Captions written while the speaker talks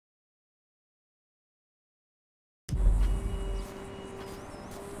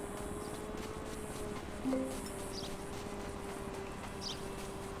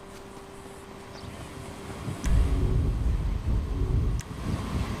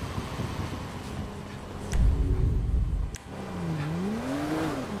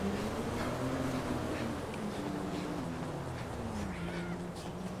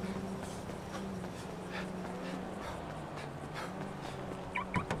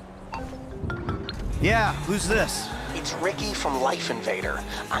Yeah, who's this? It's Ricky from Life Invader.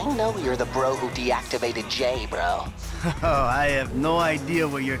 I know you're the bro who deactivated Jay, bro. Oh, I have no idea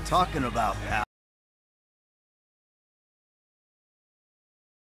what you're talking about, pal.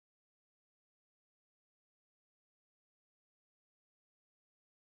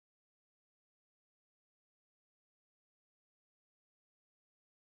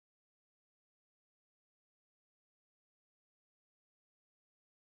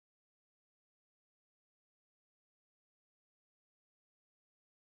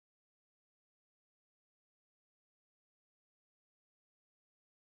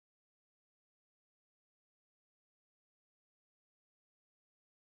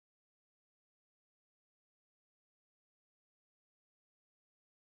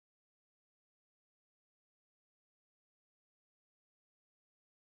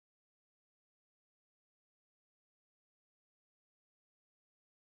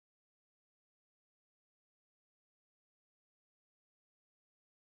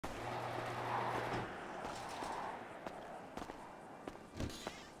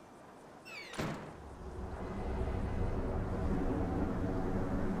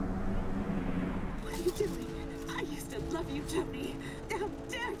 I used to love you, Tony. How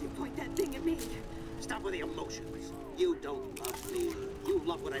dare you point that thing at me? Stop with the emotions. You don't love me. You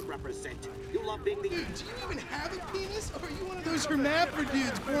love what I represent. You love being the... Dude, do you even have a penis? Or are you one of those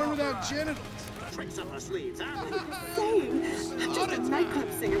hermaphrodites born without genitals? Tricks up our sleeves, huh? Same. I'm just a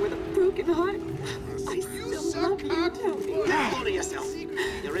nightclub singer with a broken heart. I still love you, Tony. Hold to yourself.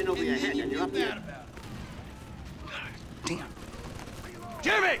 You're in over your head and you're up here. Damn.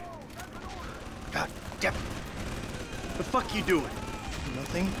 Jimmy! God damn it. The fuck you doing?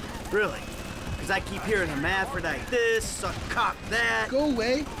 Nothing. Really? Because I keep hearing hermaphrodite this, suck cock that. Go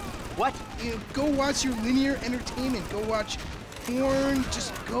away. What? You know, go watch your linear entertainment. Go watch porn.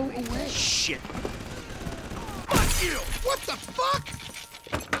 Just go away. Shit. Fuck you! What the fuck?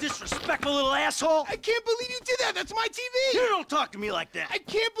 Disrespectful little asshole! I can't believe you did that. That's my TV. You don't talk to me like that. I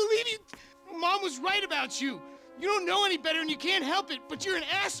can't believe you. Mom was right about you. You don't know any better and you can't help it, but you're an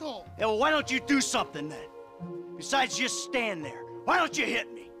asshole. Yeah, well, why don't you do something then? Besides just stand there. Why don't you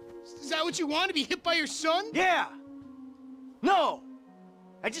hit me? Is that what you want, to be hit by your son? Yeah. No.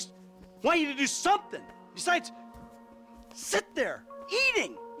 I just want you to do something. Besides, sit there,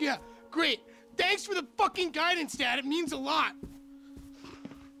 eating. Yeah, great. Thanks for the fucking guidance, Dad. It means a lot.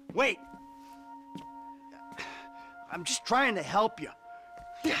 Wait. I'm just trying to help you.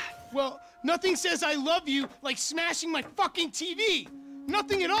 Yeah, well, nothing says I love you like smashing my fucking TV.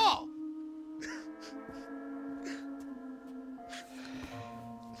 Nothing at all.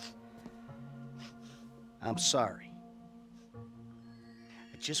 I'm sorry.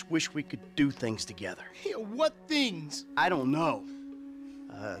 I just wish we could do things together. Yeah, what things? I don't know.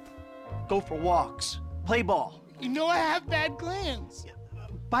 Go for walks, play ball. You know I have bad glands.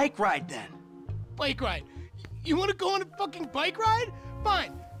 Bike ride then. Bike ride. You want to go on a fucking bike ride?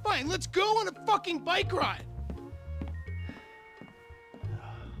 Fine, fine, let's go on a fucking bike ride.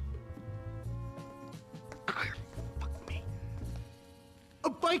 Fuck me. A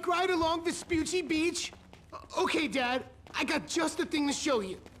bike ride along Vespucci Beach? Okay, Dad, I got just the thing to show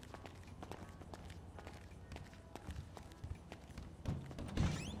you.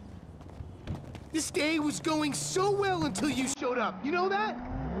 This day was going so well until you showed up. You know that?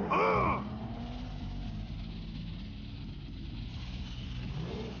 Ugh!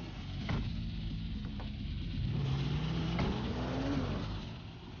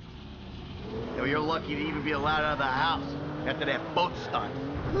 Yo, you're lucky to even be allowed out of the house after that boat stunt.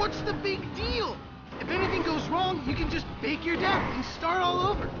 What's the big deal? If anything goes wrong, you can just bake your death and start all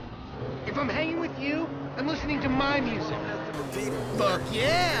over. If I'm hanging with you, I'm listening to my music. Fuck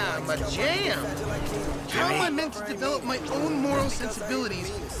yeah, I'm a jam. How am I meant to develop my own moral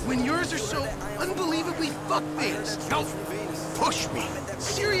sensibilities when yours are so unbelievably fuck-based? Don't push me.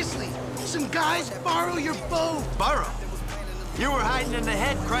 Seriously, some guys borrow your bow. Borrow? You were hiding in the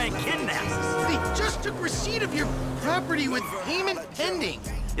head crying kidnaps. They just took receipt of your property with payment pending.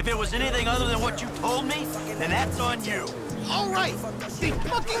 If it was anything other than what you told me, then that's on you. All right, they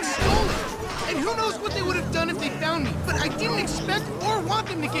fucking stole it. And who knows what they would have done if they found me. But I didn't expect or want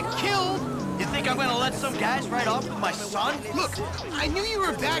them to get killed. You think think I'm gonna let some guys ride off with my son? Look, I knew you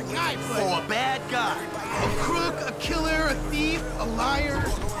were a bad guy, but... Oh, a bad guy. A crook, a killer, a thief, a liar.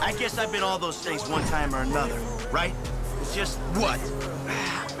 I guess I've been all those things one time or another, right? It's just... What?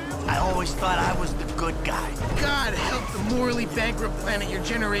 I always thought I was the good guy. God help the morally bankrupt planet your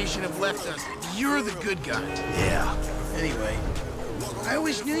generation have left us. You're the good guy. Yeah. Anyway, I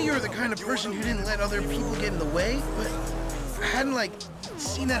always knew you were the kind of person who didn't let other people get in the way, but I hadn't, like,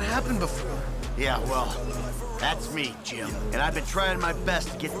 seen that happen before. Yeah, well, that's me, Jim. And I've been trying my best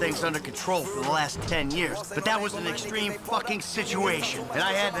to get things under control for the last 10 years. But that was an extreme fucking situation, and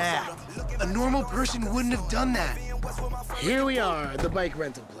I had to act. A normal person wouldn't have done that. Here we are, the bike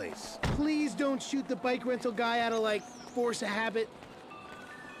rental place. Please don't shoot the bike rental guy out of, like, force of habit.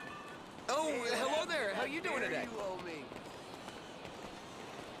 Oh, hello there. How you doing today?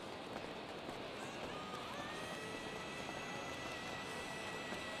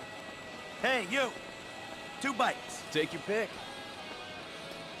 Hey, you. 2 bikes. Take your pick.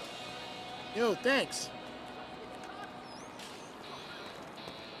 Yo, thanks.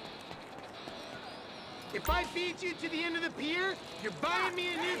 If I feed you to the end of the pier, you're buying me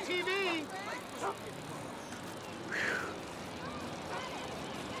a new TV.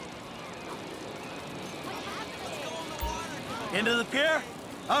 Into the pier?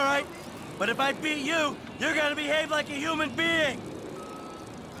 All right. But if I beat you, you're gonna behave like a human being.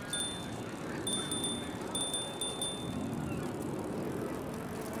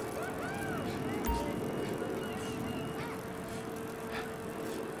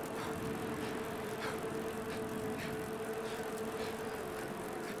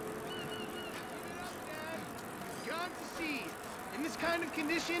 Gone to sea. In this kind of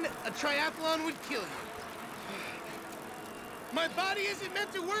condition, a triathlon would kill you. My body isn't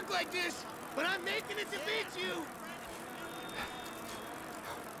meant to work like this, but I'm making it to beat you.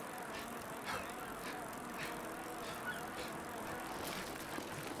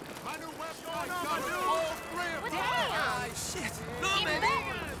 Shit. No, man.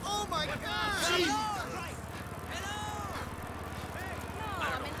 Oh, my God. Gee. No,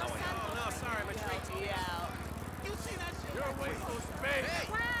 sorry, my treat. You see that shit? You're a waste of space.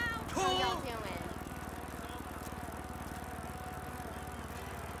 Wow. How y'all doing?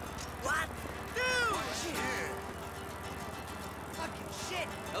 What? Dude! Fucking shit.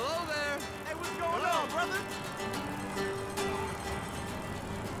 Hello there. Hey, what's going on, brother?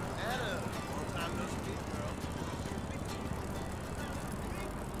 Adam. Long time no speak, bro.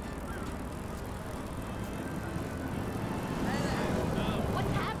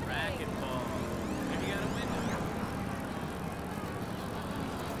 What's happening? Racquetball. Have you got a window?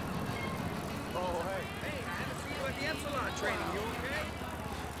 Oh, hey. Hey, I haven't seen you at the Epsilon training. You okay?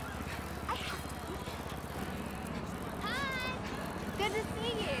 Hi. Good to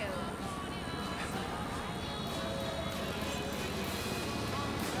see you.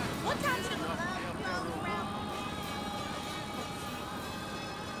 What time should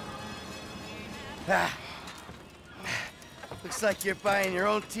Ah. Looks like you're buying your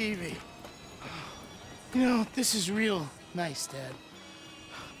own TV. You know, this is real nice, Dad.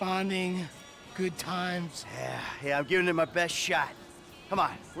 Bonding, good times. Yeah, I'm giving it my best shot. Come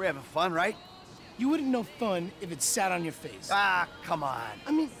on, we're having fun, right? You wouldn't know fun if it sat on your face. Ah, come on.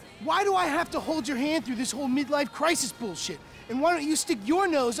 I mean, why do I have to hold your hand through this whole midlife crisis bullshit? And why don't you stick your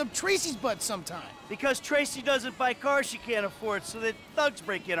nose up Tracy's butt sometime? Because Tracy doesn't buy cars she can't afford so that thugs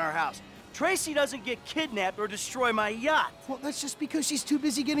break in our house. Tracy doesn't get kidnapped or destroy my yacht. Well, that's just because she's too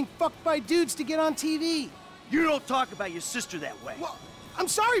busy getting fucked by dudes to get on TV. You don't talk about your sister that way. Well, I'm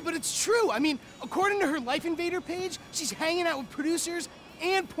sorry, but it's true. I mean, according to her Life Invader page, she's hanging out with producers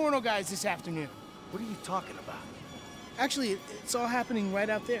and porno guys this afternoon. What are you talking about? Actually, it's all happening right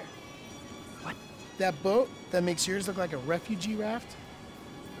out there. What? That boat that makes yours look like a refugee raft?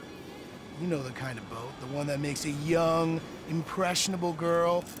 You know the kind of boat, the one that makes a young, impressionable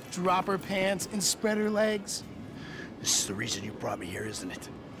girl drop her pants and spread her legs. This is the reason you brought me here, isn't it?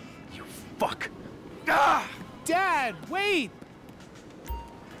 You fuck. Ah! Dad, wait!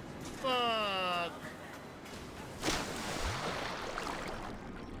 Fuck.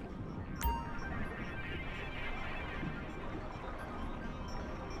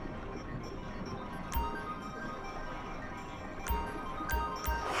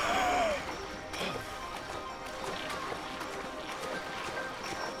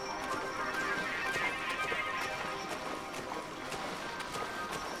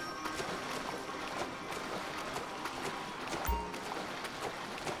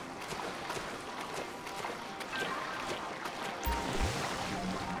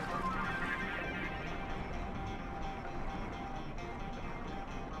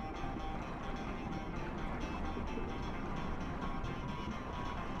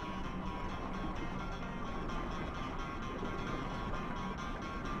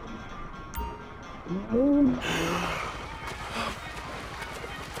 Thank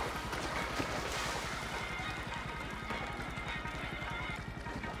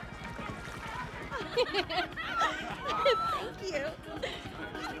you.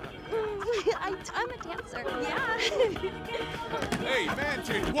 I'm a dancer. Yeah. Hey, man,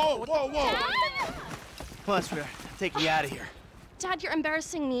 change. Whoa, whoa, whoa. Dad? Come on, sweetheart. Take you out of here. Dad, you're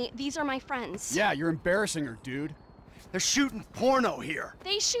embarrassing me. These are my friends. Yeah, you're embarrassing her, dude. They're shooting porno here.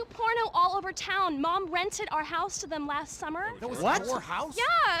 They shoot porno all over town. Mom rented our house to them last summer. That was What? your house?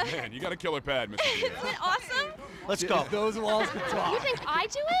 Yeah. Man, you got a killer pad, Mr. Isn't it awesome? Let's go. Those walls can talk. You think I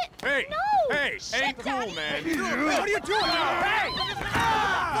do it? Hey, No. hey, Shit, ain't cool, Daddy. man. What are you doing? Hey!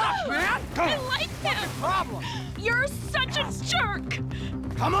 Fuck, man! I like him. Problem. You're such a jerk.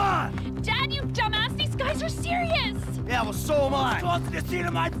 Come on! Dad, you dumbass. These guys are serious. Yeah, well, so am I. Go to the scene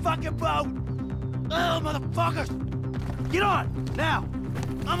of my fucking boat! Oh, motherfuckers! Get on, now!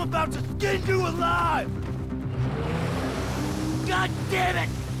 I'm about to skin you alive! God damn it!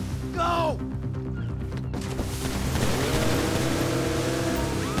 Go!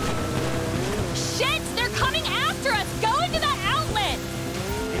 Shit, they're coming after us. Go into that outlet.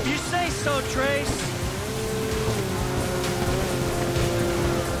 If you say so, Trace.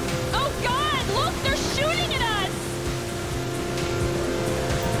 Oh, God, look, they're shooting at us.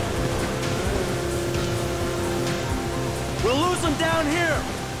 We'll lose them down here!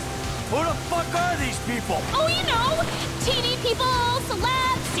 Who the fuck are these people? Oh, you know, TV people,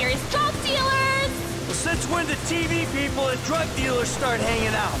 celebs, serious drug dealers. Well, since when did TV people and drug dealers start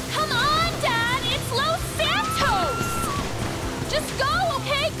hanging out? Come on, Dad, it's Los Santos. Just go,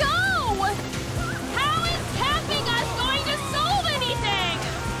 okay, go. How is camping us going to solve anything?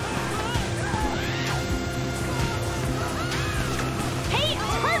 Hey,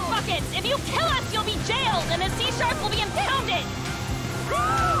 hurt buckets, if you kill us, you'll be jailed and the sea shark will be impounded.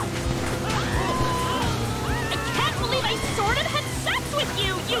 I can't believe I sort of had sex with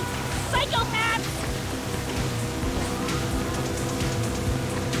you, you psychopath!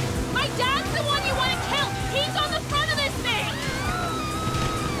 My dad's the one you want to kill! He's on the front of this thing!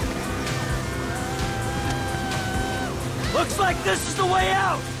 Looks like this is the way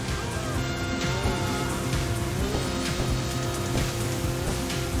out!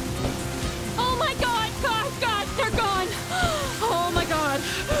 Oh my God, God, they're gone! Oh my God!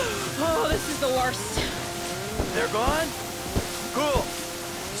 Oh, this is the worst. They're gone? Cool.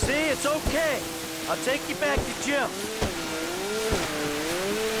 See, it's okay. I'll take you back to Jim.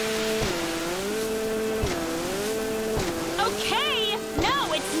 Okay?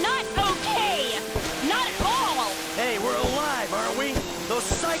 No, it's not okay! Not at all! Hey, we're alive, aren't we? Those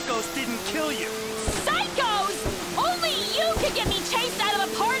psychos didn't kill you. Psychos! Only you could get me chased out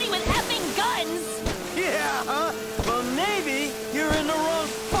of a party with effing guns! Yeah, huh? Well, maybe you're in the wrong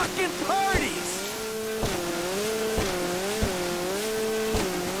fucking parties.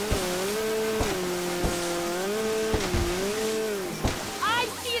 I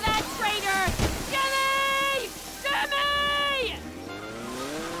see that traitor! Jimmy! Jimmy!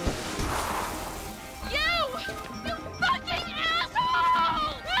 You fucking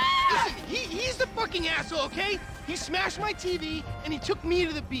asshole! Ah! Listen, he's the fucking asshole, okay? He smashed my TV and he took me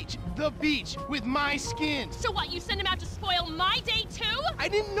to the beach. The beach with my skin. So what, you sent him out to spoil my day too? I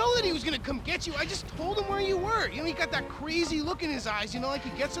didn't know that he was gonna come get you. I just told him where you were. You know, he got that crazy look in his eyes, you know, like he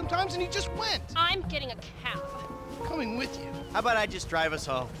gets sometimes, and he just went. I'm getting a cab. Coming with you. How about I just drive us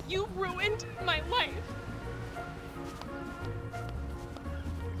home? You ruined my life.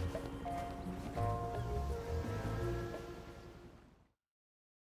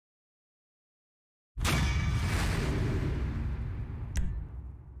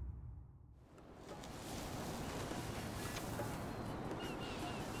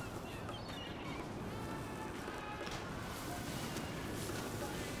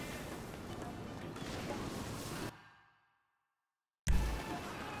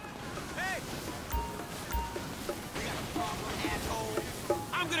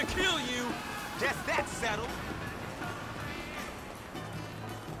 I'm gonna kill you. Guess that's settled.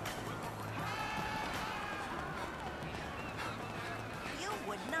 You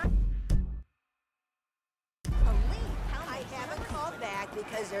would not believe how I haven't called back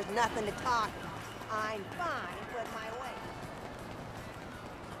because there's nothing to talk about. I'm fine with my way.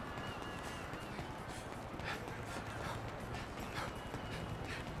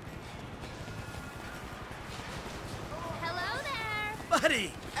 Hello there. Buddy,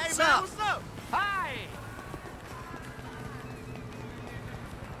 Hey, what's man, up? what's up? Hi.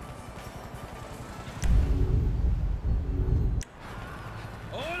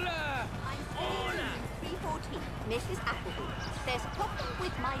 Hola. I'm 314, Mrs. Appleby. There's a problem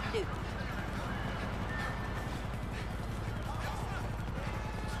with my loot.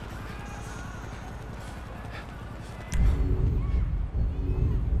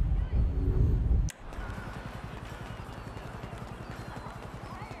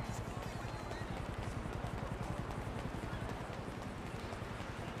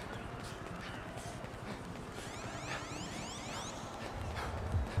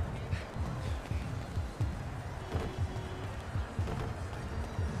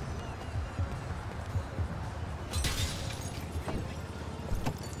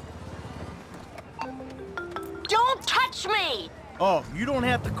 Don't touch me! Oh, you don't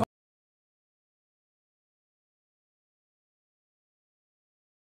have to call.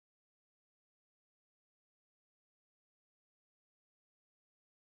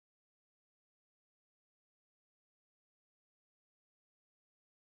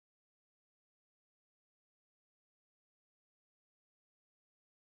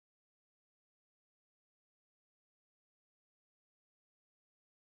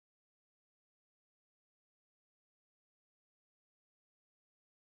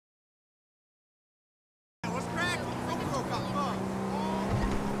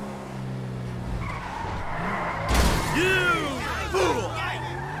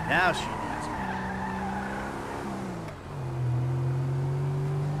 Now she needs me.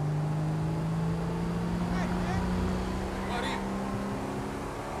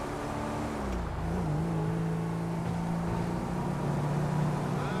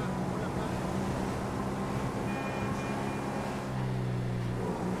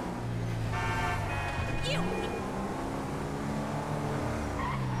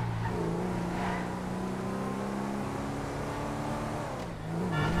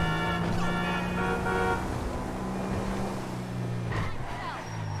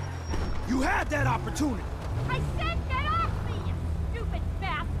 You had that opportunity. I said get off me, you stupid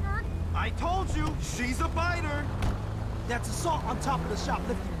bastard! I told you, she's a biter. That's assault on top of the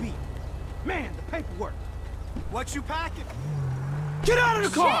shoplifting beat. Man, the paperwork. What you packing? Get out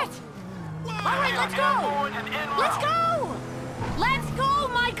of the car! Shit! All right, let's go! Let's go! Let's go,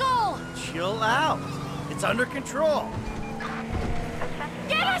 Michael! Chill out. It's under control.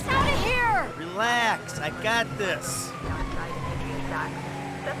 Get us out of here! Relax. I got this.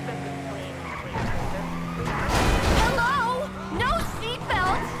 Hello? No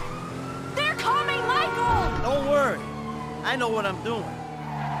seatbelts? They're coming, Michael! Don't worry. I know what I'm doing.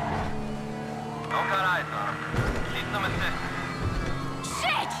 Don't got eyes on them. Need some assistance.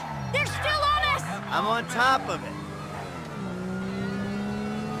 Shit! They're still on us! I'm on top of it.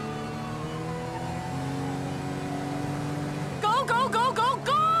 Go, go, go, go,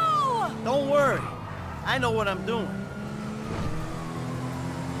 go! Don't worry. I know what I'm doing.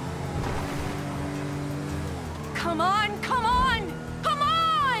 Come on, come on! Come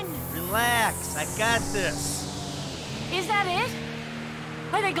on! Relax. I got this. Is that it?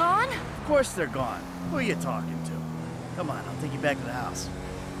 Are they gone? Of course they're gone. Who are you talking to? Come on, I'll take you back to the house.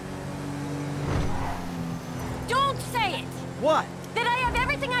 Don't say it! What? That I have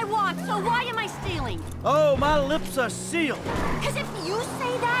everything I want, so why am I stealing? Oh, my lips are sealed. Because if you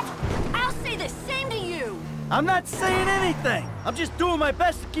say that, I'll say the same to you. I'm not saying anything. I'm just doing my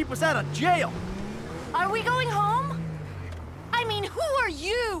best to keep us out of jail. Are we going home? I mean, who are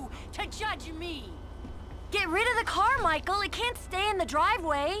you to judge me? Get rid of the car, Michael. It can't stay in the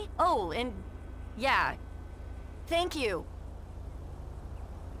driveway. Oh, and yeah. Thank you.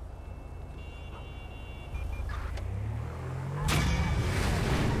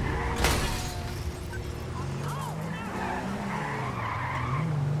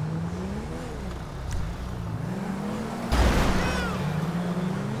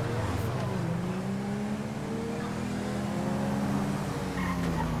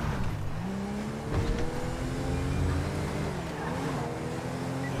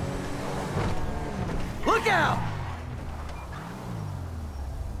 Look out!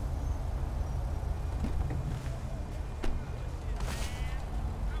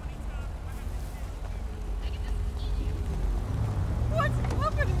 What's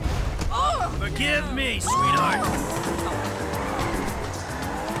happening? Oh! Forgive me, sweetheart.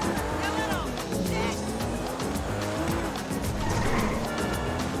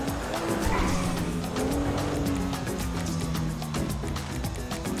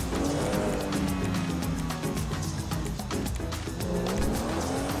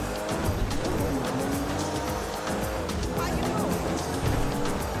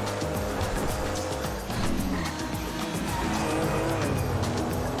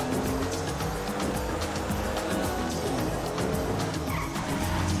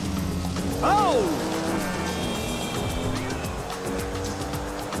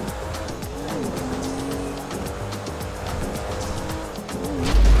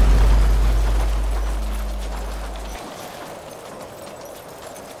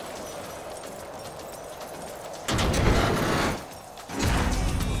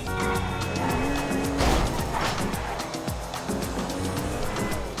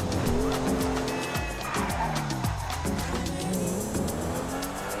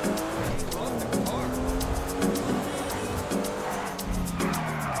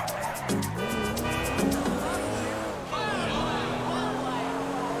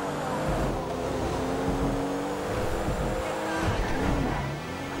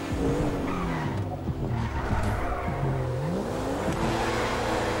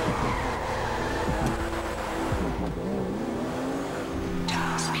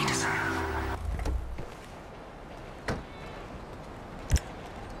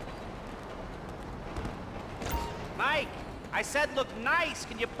 I said look nice.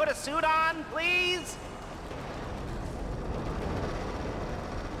 Can you put a suit on, please?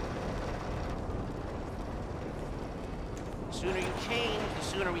 The sooner you change, the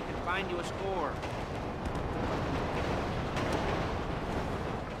sooner we can find you a score.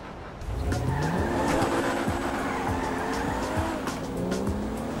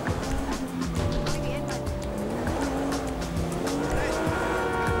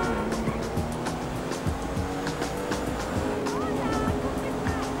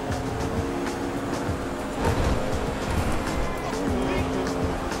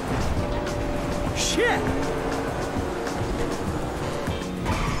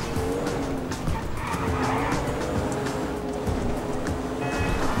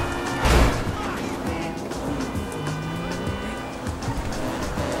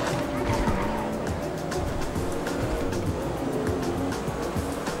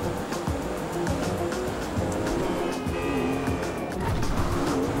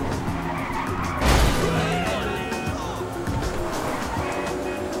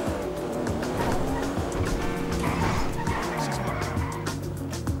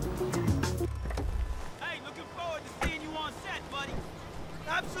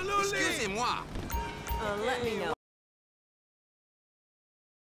 Excusez-moi. Let me know.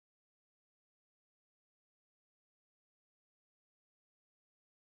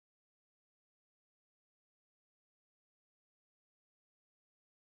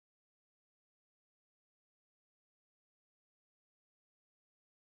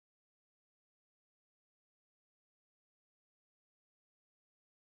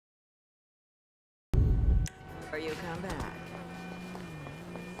 Or you come back.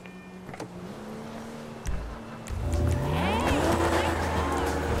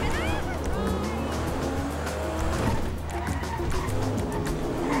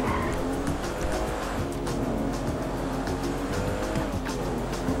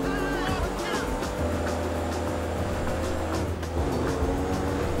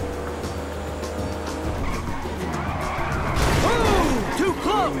 Too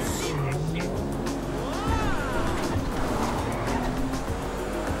close!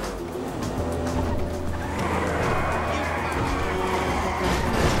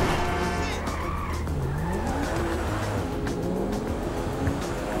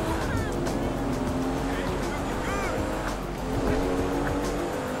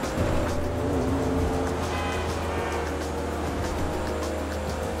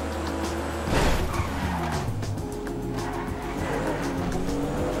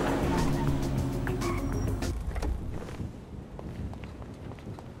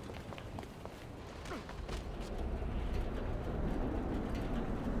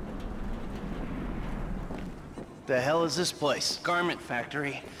 The hell is this place? Garment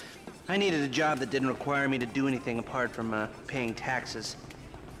factory. I needed a job that didn't require me to do anything apart from paying taxes.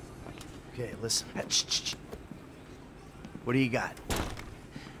 Okay, listen. Shh. What do you got?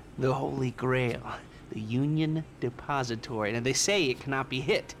 The Holy Grail. The Union Depository. And they say it cannot be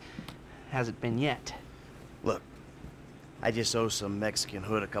hit. Hasn't been yet. Look, I just owe some Mexican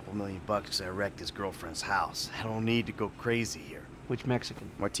hood a couple $1,000,000 because I wrecked his girlfriend's house. I don't need to go crazy here. Which Mexican?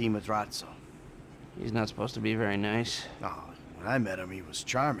 Martin Madrazo. He's not supposed to be very nice. Oh, when I met him, he was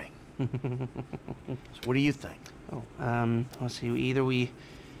charming. So what do you think? Oh, let's see. Either we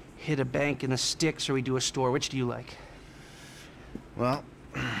hit a bank in the sticks or we do a store. Which do you like? Well,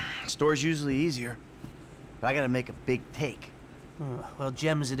 store's usually easier. But I gotta make a big take. Well,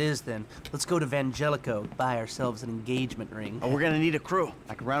 gems it is then. Let's go to Vangelico, buy ourselves an engagement ring. Oh, we're gonna need a crew.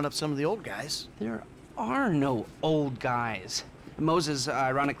 I can round up some of the old guys. There are no old guys. Moses,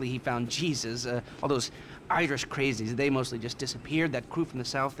 ironically, he found Jesus. All those Irish crazies, they mostly just disappeared. That crew from the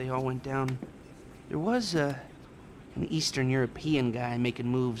south, they all went down. There was an Eastern European guy making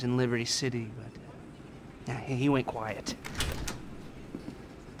moves in Liberty City, but he went quiet.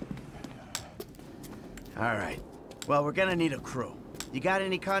 All right. Well, we're gonna need a crew. You got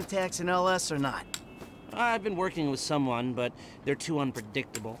any contacts in LS or not? I've been working with someone, but they're too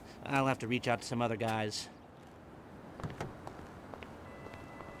unpredictable. I'll have to reach out to some other guys.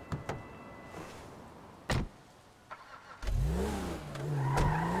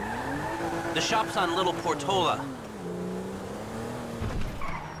 The shop's on Little Portola.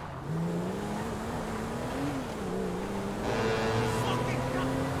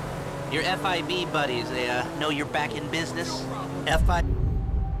 Your FIB buddies, they know you're back in business? FIB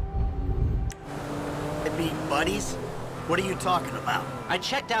buddies? What are you talking about? I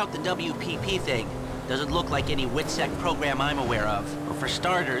checked out the WPP thing. Doesn't look like any WITSEC program I'm aware of. Well, for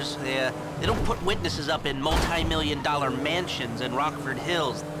starters, they don't put witnesses up in multi-million-dollar mansions in Rockford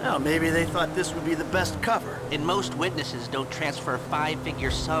Hills. Well, maybe they thought this would be the best cover. And most witnesses don't transfer five-figure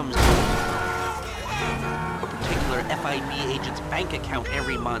sums to a particular FIB agent's bank account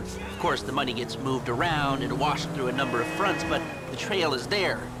every month. Of course, the money gets moved around and washed through a number of fronts, but the trail is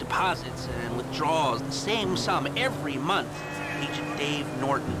there. Deposits and withdrawals, the same sum every month. Agent Dave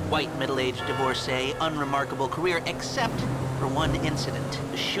Norton, white, middle-aged divorcee, unremarkable career, except for one incident,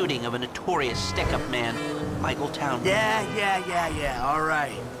 the shooting of a notorious stick-up man, Michael Townley. Yeah, all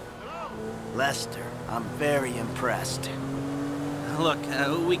right. Lester, I'm very impressed. Look,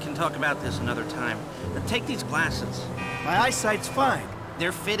 we can talk about this another time. Take these glasses. My eyesight's fine.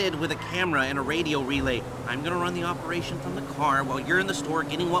 They're fitted with a camera and a radio relay. I'm gonna run the operation from the car while you're in the store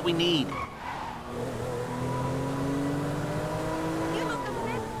getting what we need.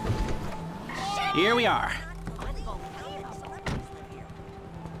 Here we are.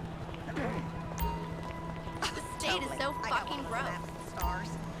 The state is so fucking gross.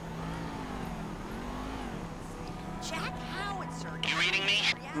 Jack Howitzer. You reading me?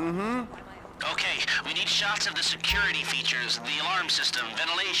 Mm-hmm. Okay, we need shots of the security features, the alarm system,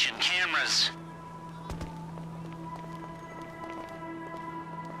 ventilation, cameras.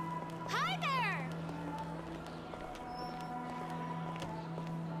 Hi there!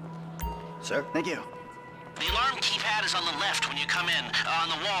 Sir, thank you. The alarm keypad is on the left when you come in, on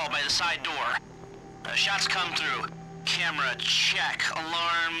the wall by the side door. Shots come through. Camera, check.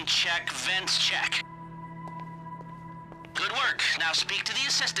 Alarm, check. Vents, check. Good work. Now speak to the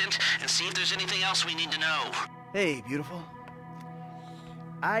assistant and see if there's anything else we need to know. Hey, beautiful.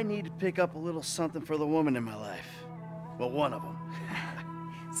 I need to pick up a little something for the woman in my life. Well, one of them.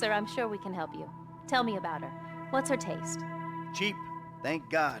 Sir, I'm sure we can help you. Tell me about her. What's her taste? Cheap. Thank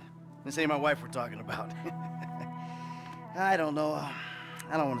God. This ain't my wife we're talking about. I don't know.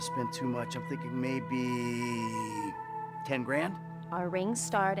 I don't want to spend too much. I'm thinking maybe 10 grand? Our rings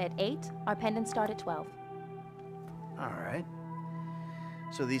start at 8, our pendants start at 12. All right.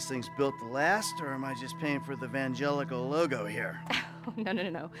 So these things built to last, or am I just paying for the Vangelico logo here? Oh,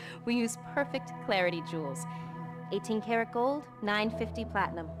 no. We use perfect clarity jewels. 18 karat gold, 950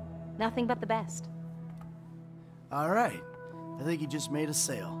 platinum. Nothing but the best. All right. I think you just made a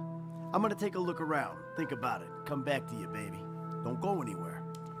sale. I'm gonna take a look around, think about it, come back to you, baby. Don't go anywhere.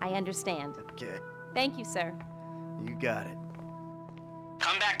 I understand. Okay. Thank you, sir. You got it.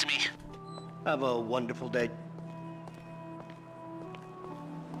 Come back to me. Have a wonderful day.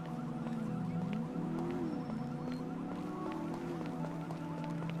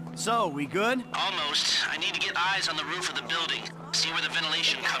 So, we good? Almost. I need to get eyes on the roof of the building. See where the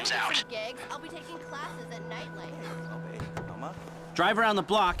ventilation comes out. Gigs. I'll be taking classes at Nightlight. Drive around the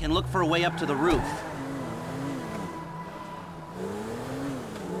block and look for a way up to the roof.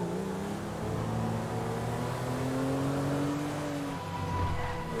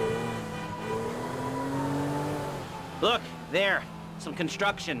 Look, there. Some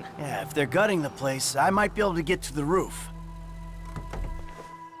construction. Yeah, if they're gutting the place, I might be able to get to the roof.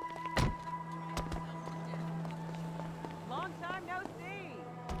 Long time no see.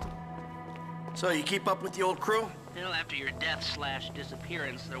 So, you keep up with the old crew? Well, after your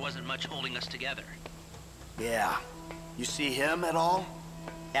death/disappearance, there wasn't much holding us together. Yeah. You see him at all?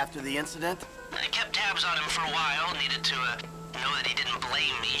 After the incident? I kept tabs on him for a while. Needed to know that he didn't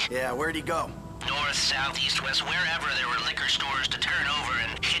blame me. Yeah, where'd he go? North, south, east, west, wherever there were liquor stores to turn over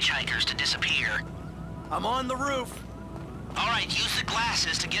and hitchhikers to disappear. I'm on the roof. All right, use the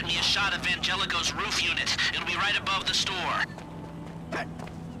glasses to get me a shot of Vangelico's roof unit. It'll be right above the store.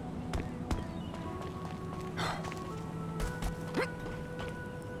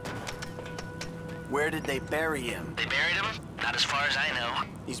 Where did they bury him? They buried him? Not as far as I know.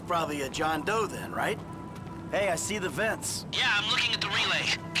 He's probably a John Doe then, right? Hey, I see the vents. Yeah, I'm looking at the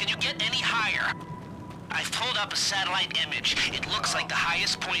relay. Can you get any higher? I've pulled up a satellite image. It looks like the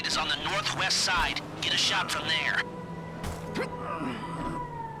highest point is on the northwest side. Get a shot from there.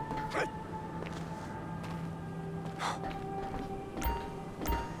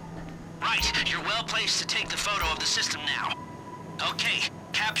 Right, you're well placed to take the photo of the system now. Okay,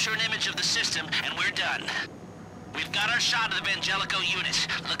 capture an image of the system and we're done. We've got our shot of the Vangelico unit.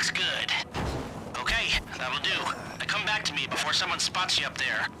 Looks good. Okay, that'll do. Now come back to me before someone spots you up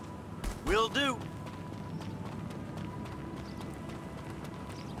there. Will do.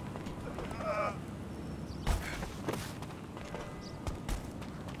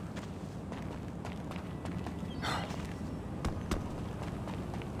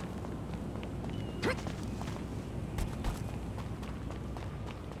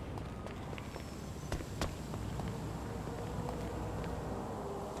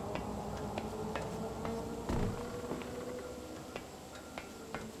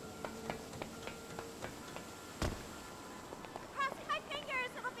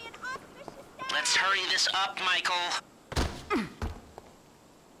 this up, Michael.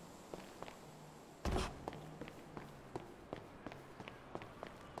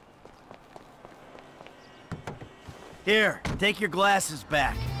 Here, take your glasses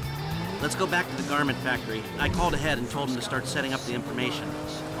back. Let's go back to the garment factory. I called ahead and told him to start setting up the information.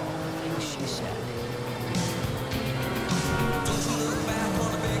 She said.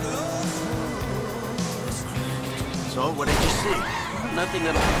 So, what did you see? Nothing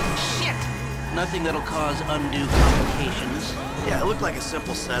that'll... Shit! Nothing that'll cause undue complications. Yeah, it looked like a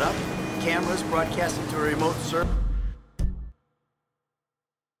simple setup. Cameras broadcasting to a remote server.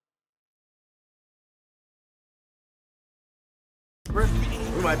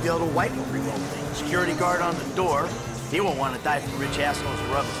 We might be able to wipe it remotely. Security guard on the door. He won't want to die for rich assholes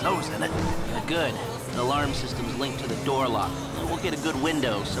who rub his nose in it. Good. The alarm system's linked to the door lock. We'll get a good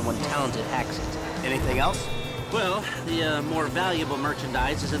window so someone talented hacks it. Anything else? Well, the more valuable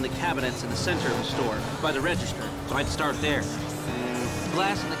merchandise is in the cabinets in the center of the store, by the register, so I'd start there.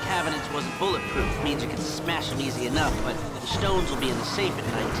 Glass in the cabinets wasn't bulletproof, means you can smash them easy enough, but the stones will be in the safe at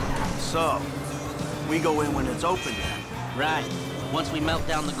night. So, we go in when it's open then? Right. Once we melt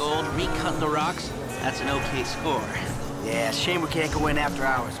down the gold, recut the rocks, that's an okay score. Yeah, shame we can't go in after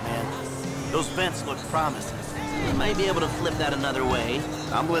hours, man. Those vents look promising. We might be able to flip that another way.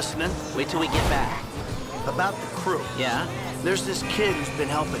 I'm listening. Wait till we get back. About the crew. Yeah? There's this kid who's been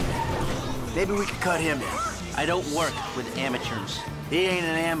helping me. Maybe we could cut him in. I don't work with amateurs. He ain't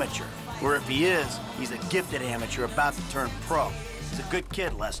an amateur. Or if he is, he's a gifted amateur about to turn pro. He's a good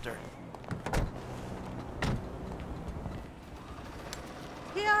kid, Lester.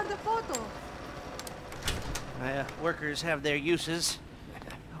 Here are the photos. My workers have their uses.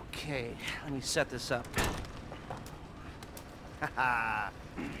 Okay, let me set this up.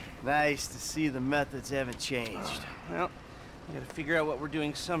 Nice to see the methods haven't changed. Well, we gotta figure out what we're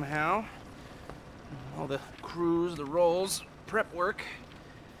doing somehow. All the crews, the rolls, prep work.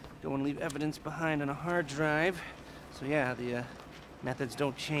 Don't want to leave evidence behind on a hard drive. So yeah, the methods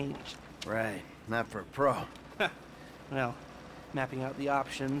don't change. Right, not for a pro. Well, mapping out the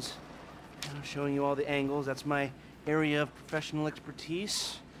options, showing you all the angles. That's my area of professional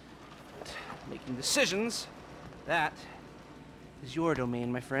expertise. But making decisions, that is your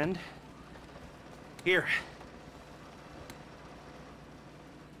domain, my friend. Here.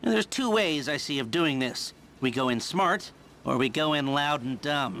 And there's two ways I see of doing this. We go in smart, or we go in loud and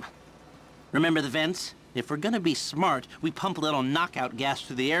dumb. Remember the vents? If we're gonna be smart, we pump a little knockout gas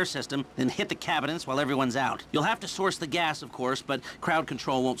through the air system, then hit the cabinets while everyone's out. You'll have to source the gas, of course, but crowd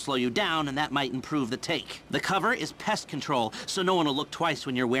control won't slow you down, and that might improve the take. The cover is pest control, so no one will look twice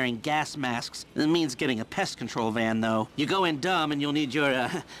when you're wearing gas masks. It means getting a pest control van, though. You go in dumb, and you'll need your,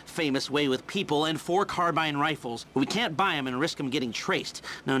 famous way with people and 4 carbine rifles. We can't buy them and risk them getting traced.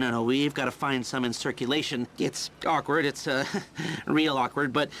 No, we've got to find some in circulation. It's awkward, it's, real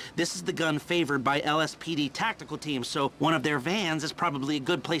awkward, but this is the gun favored by LSPD tactical teams, so one of their vans is probably a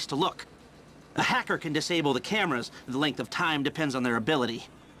good place to look. A hacker can disable the cameras. The length of time depends on their ability.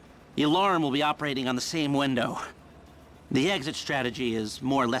 The alarm will be operating on the same window. The exit strategy is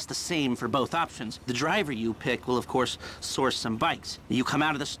more or less the same for both options. The driver you pick will, of course, source some bikes. You come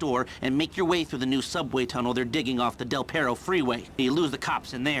out of the store and make your way through the new subway tunnel they're digging off the Del Perro freeway. You lose the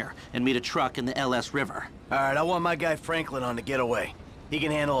cops in there and meet a truck in the LS River. All right, I want my guy Franklin on the getaway. He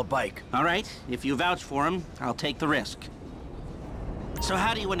can handle a bike. All right, if you vouch for him, I'll take the risk. So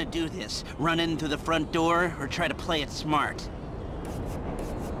how do you want to do this? Run in through the front door, or try to play it smart?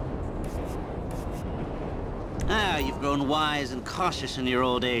 Ah, you've grown wise and cautious in your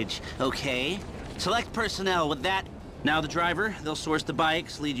old age. Okay. Select personnel with that. Now the driver, they'll source the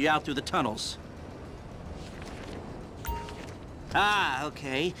bikes, lead you out through the tunnels. Ah,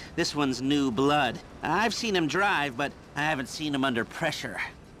 okay. This one's new blood. I've seen him drive, but I haven't seen him under pressure.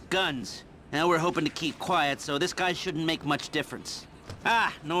 Guns. Now we're hoping to keep quiet, so this guy shouldn't make much difference.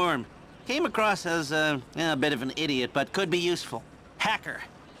 Ah, Norm. Came across as a bit of an idiot, but could be useful. Hacker.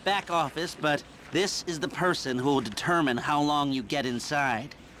 Back office, but this is the person who will determine how long you get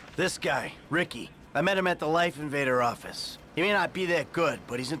inside. This guy, Ricky. I met him at the Life Invader office. He may not be that good,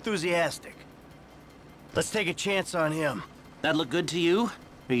 but he's enthusiastic. Let's take a chance on him. That look good to you?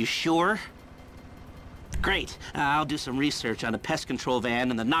 Are you sure? Great. I'll do some research on the pest control van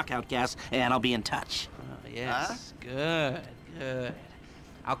and the knockout gas, and I'll be in touch. Oh, yes. Huh? Good.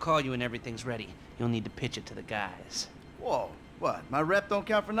 I'll call you when everything's ready. You'll need to pitch it to the guys. Whoa, what? My rep don't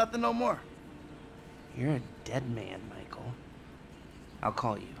count for nothing no more? You're a dead man, Michael. I'll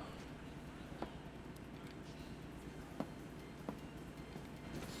call you.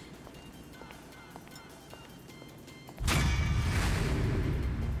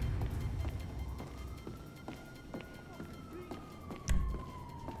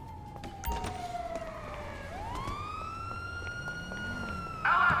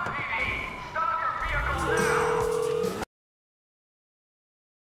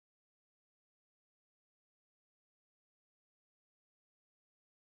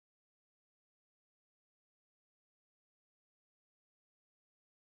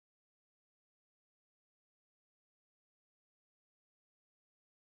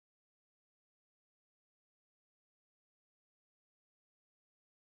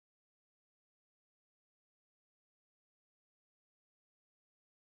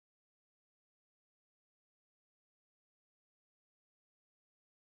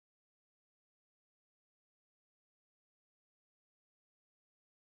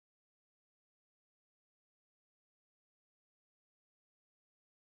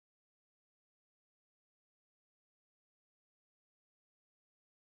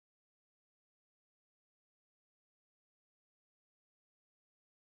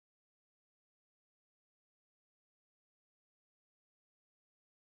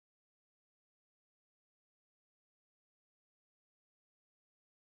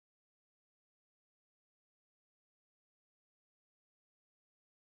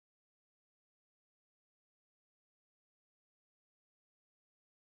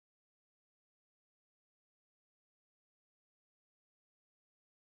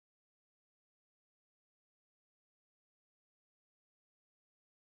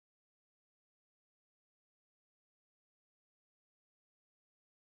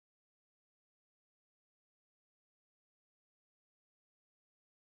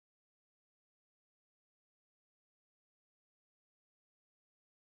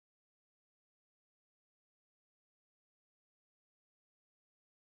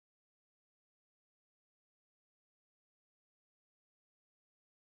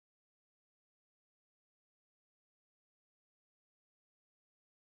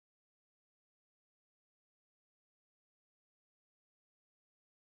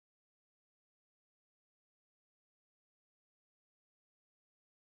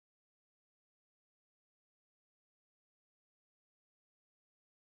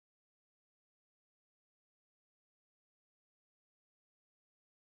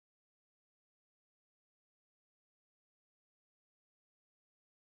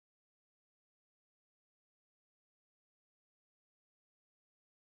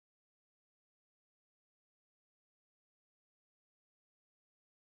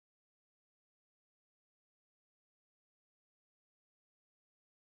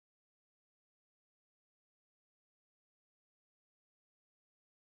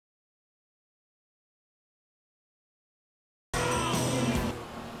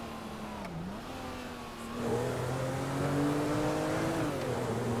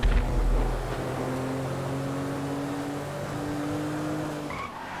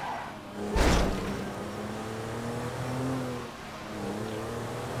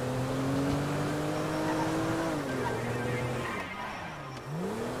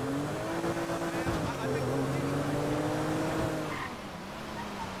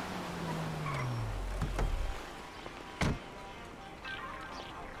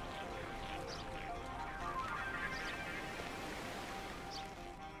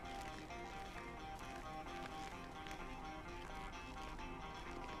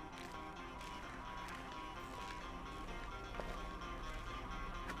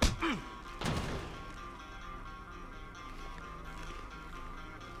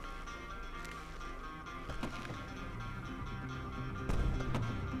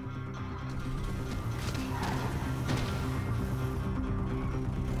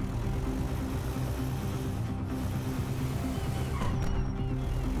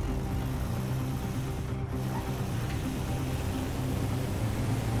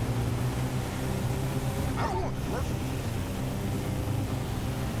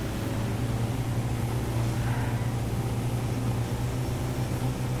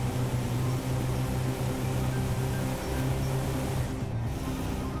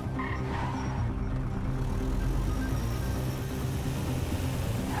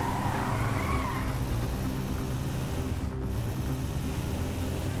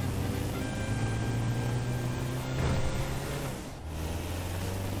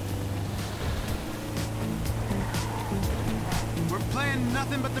 playing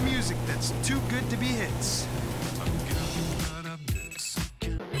nothing but the music that's too good to be hits.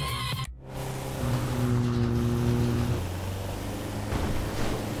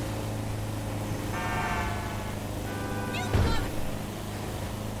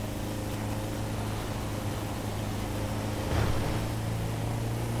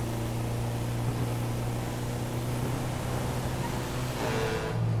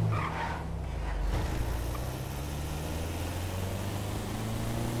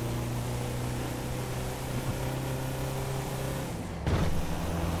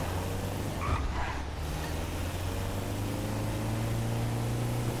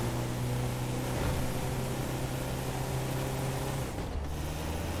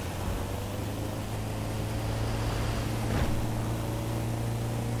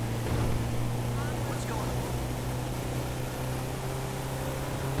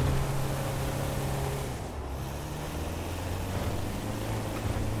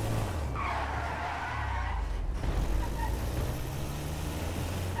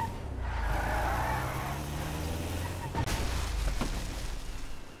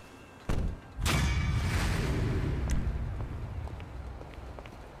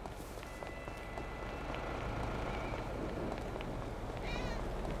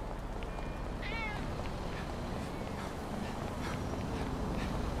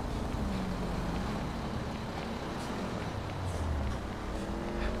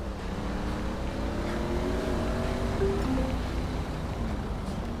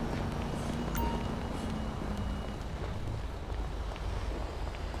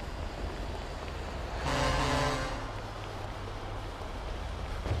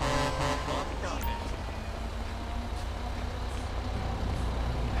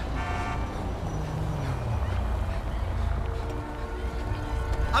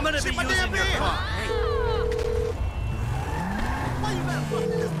 I'm gonna be using your car.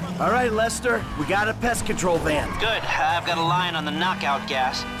 All right, Lester, we got a pest control van. Good. I've got a line on the knockout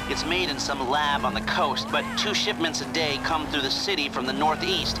gas. It's made in some lab on the coast, but 2 shipments a day come through the city from the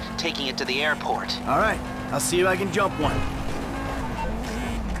northeast, taking it to the airport. All right, I'll see if I can jump one.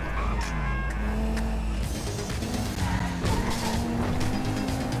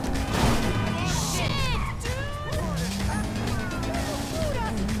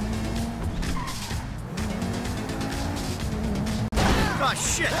 Oh,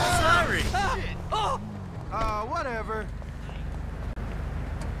 shit! Sorry! Whatever.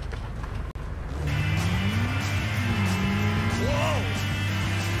 Whoa!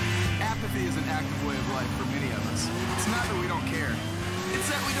 Apathy is an active way of life for many of us. It's not that we don't care. It's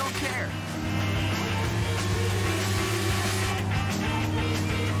that we don't care.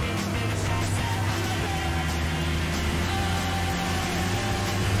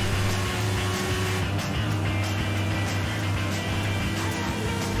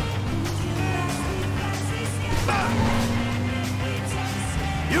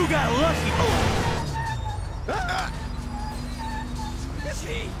 You got lucky. Is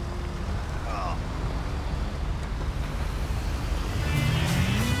he? Oh.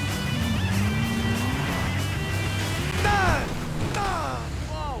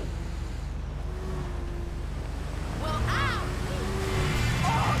 Whoa! Well, ow!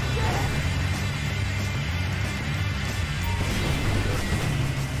 Oh, shit!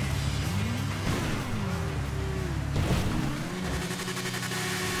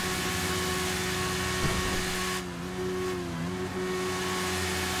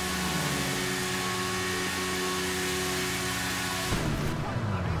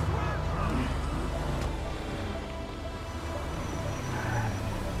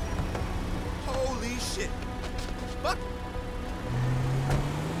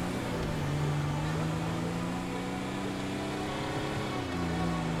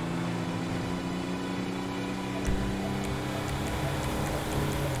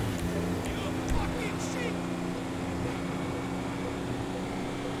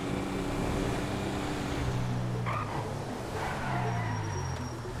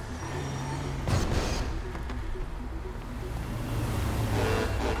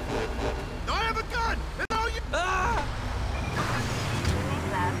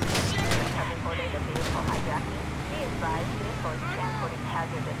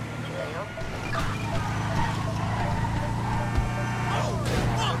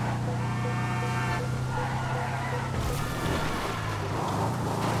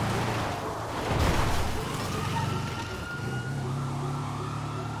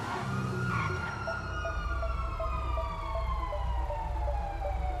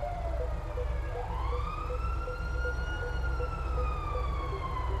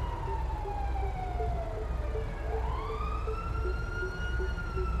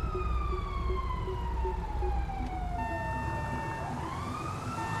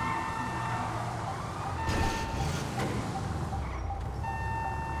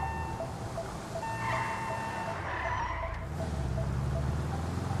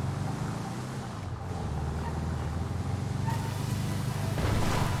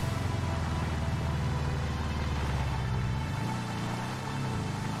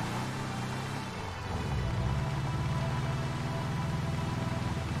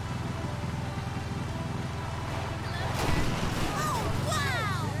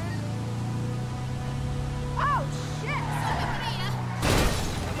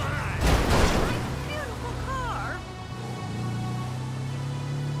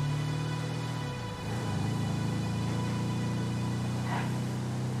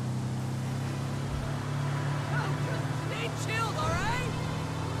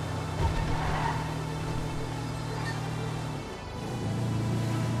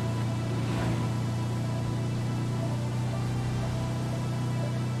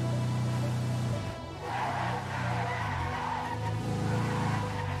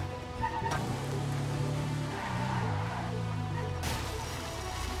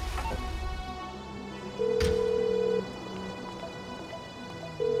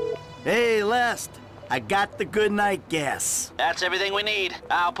 Hey, Lest. I got the good night gas. That's everything we need.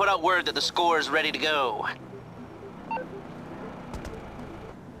 I'll put out word that the score is ready to go.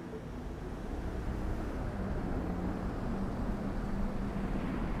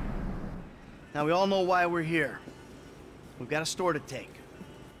 Now, we all know why we're here. We've got a store to take.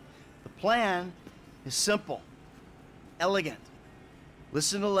 The plan is simple, elegant.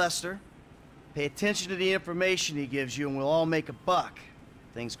 Listen to Lester, pay attention to the information he gives you, and we'll all make a buck.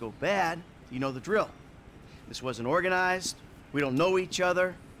 If things go bad, you know the drill. This wasn't organized, we don't know each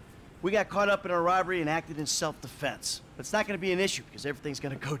other. We got caught up in a robbery and acted in self-defense. But it's not gonna be an issue, because everything's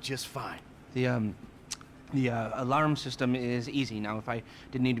gonna go just fine. The alarm system is easy. Now, if I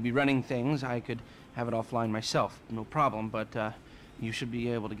didn't need to be running things, I could have it offline myself. No problem, but you should be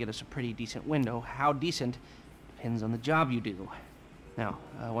able to get us a pretty decent window. How decent depends on the job you do. Now,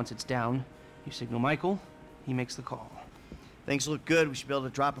 once it's down, you signal Michael, he makes the call. Things look good. We should be able to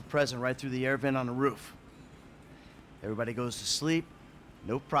drop a present right through the air vent on the roof. Everybody goes to sleep,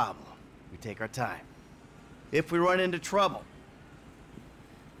 no problem. We take our time. If we run into trouble,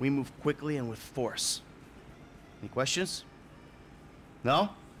 we move quickly and with force. Any questions? No?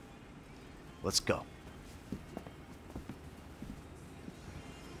 Let's go.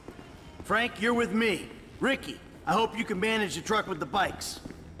 Frank, you're with me. Ricky, I hope you can manage the truck with the bikes.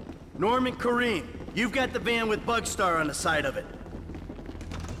 Norman, Kareem, you've got the van with Bugstar on the side of it.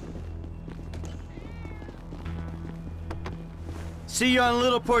 See you on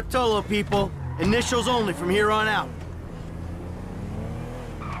Little Portola, people. Initials only from here on out.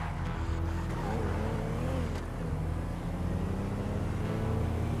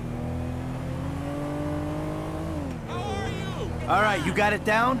 All right, you got it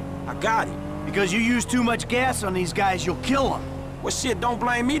down? I got it. Because you use too much gas on these guys, you'll kill them. Well, shit, don't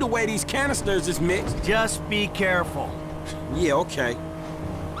blame me the way these canisters is mixed. Just be careful. Yeah, okay.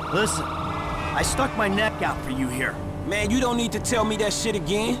 Listen, I stuck my neck out for you here. Man, you don't need to tell me that shit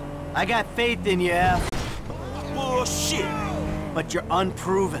again. I got faith in you, F. Bullshit. But you're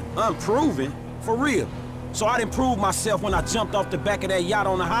unproven. Unproven? For real? So I didn't prove myself when I jumped off the back of that yacht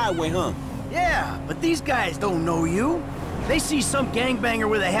on the highway, huh? Yeah, but these guys don't know you. They see some gangbanger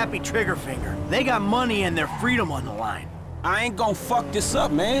with a happy trigger finger. They got money and their freedom on the line. I ain't gonna fuck this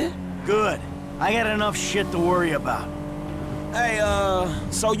up, man. Good. I got enough shit to worry about. Hey,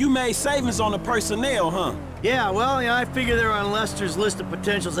 so you made savings on the personnel, huh? Yeah, well, I figure they're on Lester's list of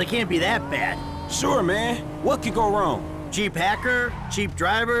potentials. They can't be that bad. Sure, man. What could go wrong? Cheap hacker, cheap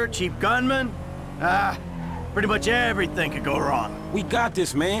driver, cheap gunman. Pretty much everything could go wrong. We got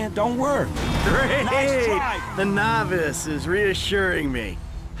this, man. Don't worry. Great! Nice try. The novice is reassuring me.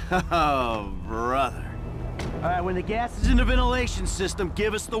 Oh, brother. All right, when the gas is in the ventilation system,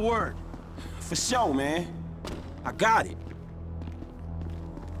 give us the word. For sure, man. I got it.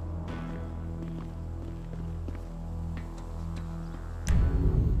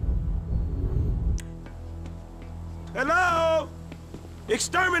 Hello?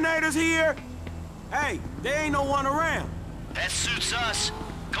 Exterminators here? Hey, there ain't no one around. That suits us.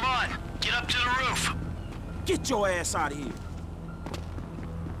 Come on, get up to the roof. Get your ass out of here.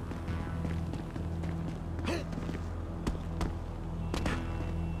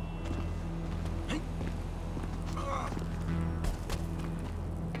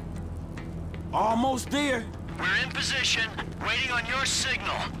 Almost there. We're in position, waiting on your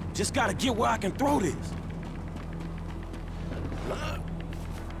signal. Just gotta get where I can throw this.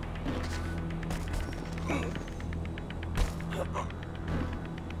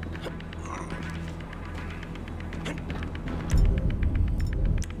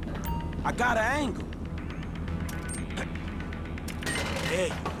 I got an angle. There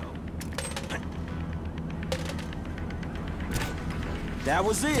you go. That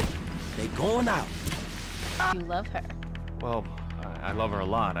was it. They going out. You love her. Well, I love her a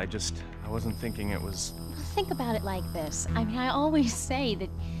lot. I wasn't thinking it was... Think about it like this. I mean, I always say that...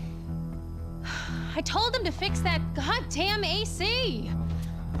 I told him to fix that goddamn AC!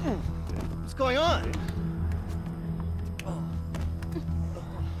 What's going on?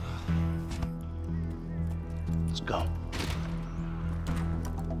 Let's go.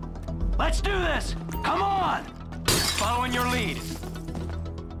 Let's do this! Come on! Following your lead.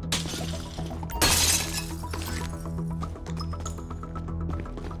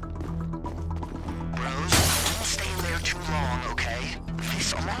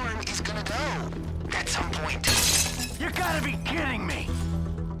 This alarm is gonna go at some point. You gotta be kidding me!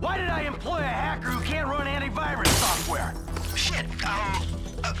 Why did I employ a hacker who can't run antivirus software? Shit,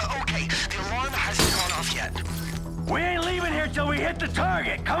 okay, the alarm hasn't gone off yet. We ain't leaving here till we hit the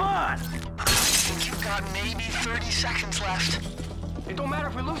target, come on! I think you've got maybe 30 seconds left. It don't matter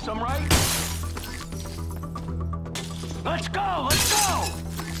if we lose some, right? Let's go! Let's go!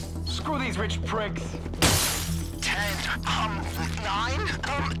 Screw these rich pricks. 10, 9,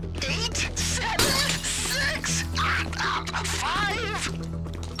 8, 7, 6,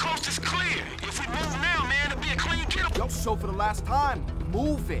 5. Coast is clear. If we move now, man, it'll be a clean kill. Yo, show for the last time.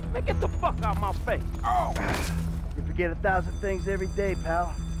 Move it. Man, get the fuck out of my face. Oh. You forget 1,000 things every day,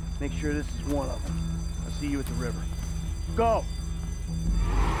 pal. Make sure this is one of them. I'll see you at the river. Go!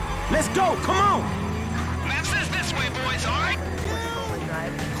 Let's go, come on! Map says this way, boys, all right?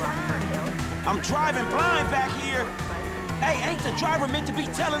 I'm driving blind back here. Hey, ain't the driver meant to be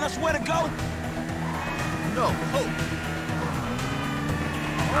telling us where to go? No. Oh.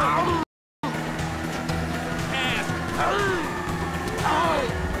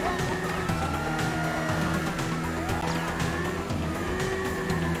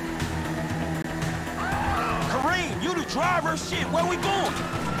 Kareem, you the driver? Shit, where we going?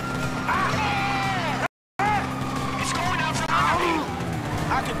 It's going out from under me.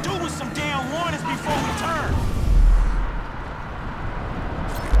 I could do with some damn warnings before we turn.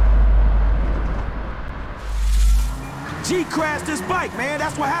 G crashed his bike, man.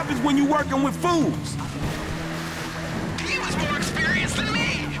 That's what happens when you working with fools. He was more experienced than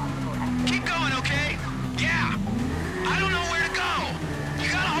me. Keep going, okay? Yeah. I don't know where to go. You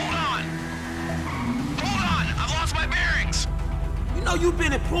gotta hold on. Hold on. I've lost my bearings. You know you've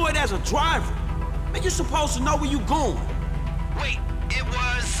been employed as a driver. Man, you're supposed to know where you going. Wait, it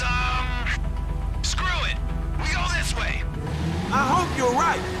was, screw it. We go this way. I hope you're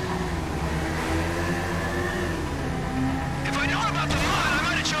right. If I'd known about the mud, I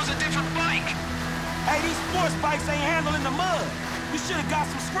might have chose a different bike. Hey, these sports bikes ain't handling the mud. You should have got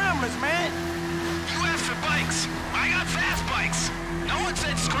some scramblers, man. You asked for bikes. I got fast bikes. No one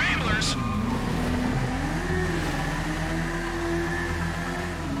said scramblers.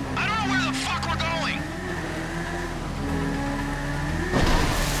 I don't know where the fuck we're going.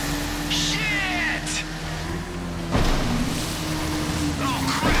 Shit! Oh,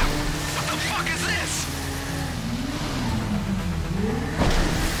 crap! What the fuck is this?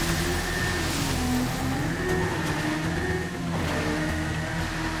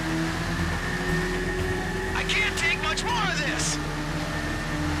 I can't take much more of this!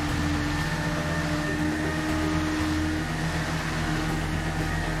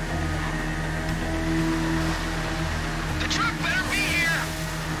 The truck better be here!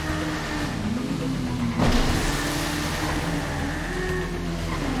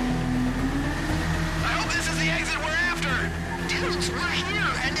 I hope this is the exit we're after! Dudes, we're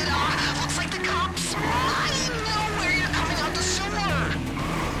here, and it looks like the cops might know where you're coming out the sewer!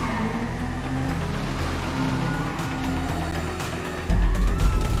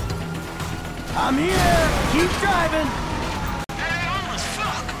 I'm here! Keep driving! Hey, homeless,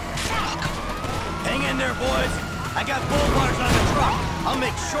 fuck! Hang in there, boys. I got bull bars on the truck. I'll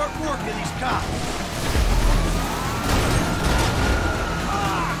make short work of these cops.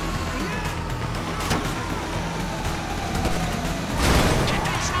 Get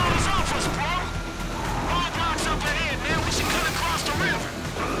these roads off us, bro! Roadblocks up ahead, man. We should cut across the river.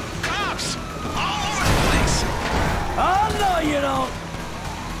 Cops! All over the place! Oh, no, you don't!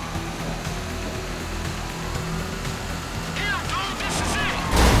 Here, dude, this is it!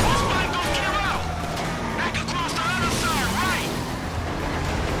 This bike don't give out! Back across the other side, right!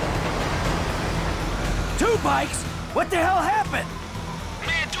 2 bikes? What the hell happened?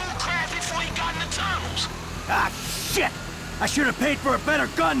 Man, dude crashed before he got in the tunnels! Ah, shit! I should have paid for a better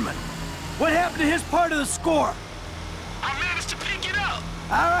gunman. What happened to his part of the score? I managed to pick it up!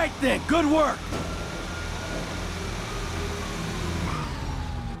 All right, then. Good work.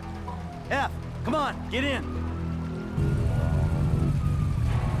 F, come on, get in.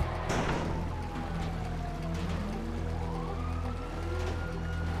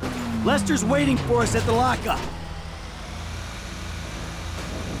 Lester's waiting for us at the lockup.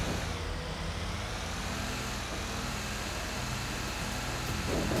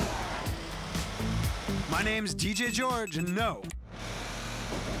 My name's DJ George, and no.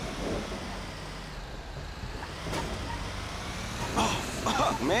 Oh,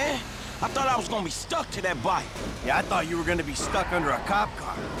 fuck, man. I thought I was gonna be stuck to that bike. Yeah, I thought you were gonna be stuck under a cop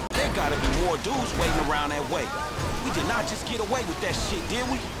car. There gotta be more dudes waiting around that way. We did not just get away with that shit, did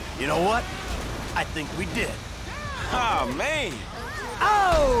we? You know what? I think we did. Oh, man.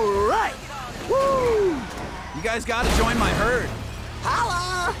 All right! Woo! You guys gotta join my herd.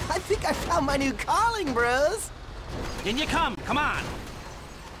 Holla! I think I found my new calling, bros. In you come. Come on.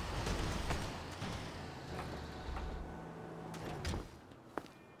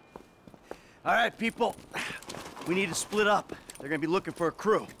 All right, people. We need to split up. They're gonna be looking for a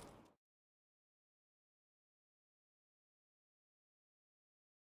crew.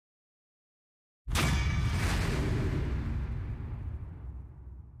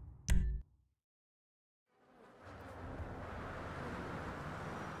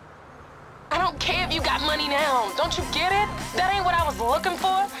 I don't care if you got money now. Don't you get it? That ain't what I was looking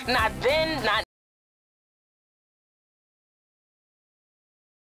for. Not then, not...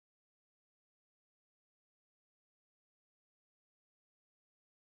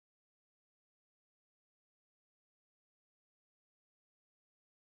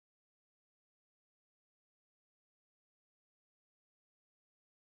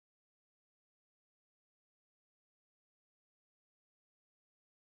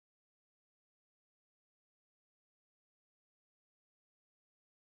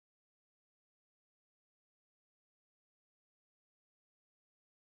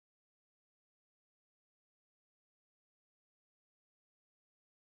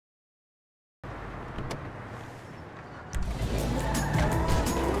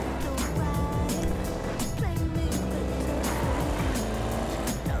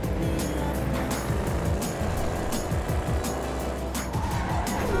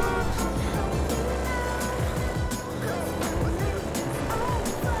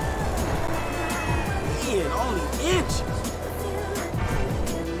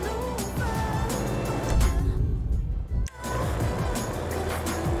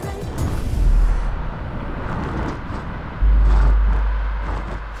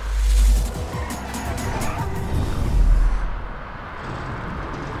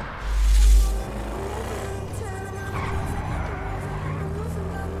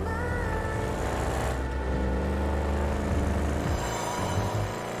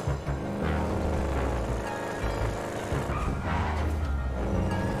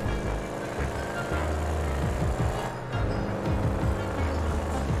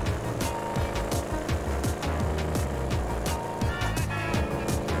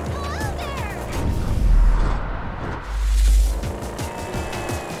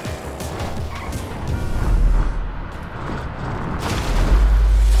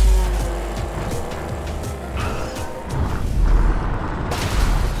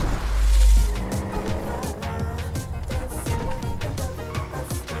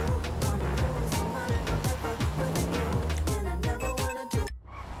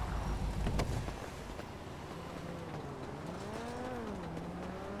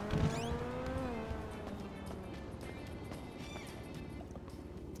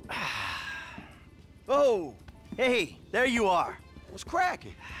 Oh, hey, there you are. What's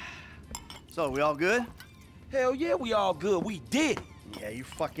cracking? So, we all good? Hell yeah, we all good. We did it. Yeah, you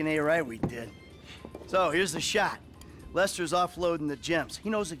fucking A right, we did. So, here's the shot. Lester's offloading the gems. He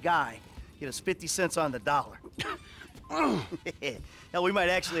knows a guy. Get us 50 cents on the dollar. Hell, we might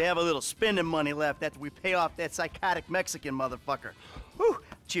actually have a little spending money left after we pay off that psychotic Mexican motherfucker. Whew,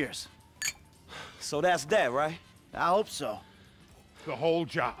 cheers. So that's that, right? I hope so. The whole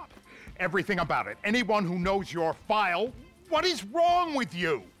job. Everything about it. Anyone who knows your file, what is wrong with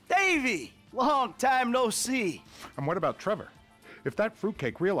you? Davey! Long time no see. And what about Trevor? If that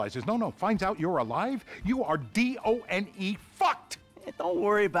fruitcake realizes, finds out you're alive, you are D-O-N-E fucked! Hey, don't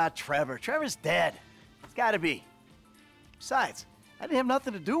worry about Trevor. Trevor's dead. It's gotta be. Besides, I didn't have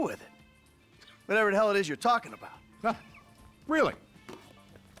nothing to do with it. Whatever the hell it is you're talking about. Huh? Really?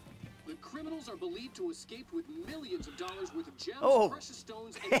 The criminals are believed to have escaped with millions of dollars worth of gems, precious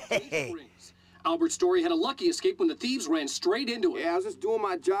stones, and engagement rings. Albert Story had a lucky escape when the thieves ran straight into him. Yeah, I was just doing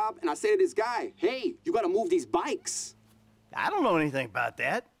my job, and I say to this guy, hey, you gotta move these bikes. I don't know anything about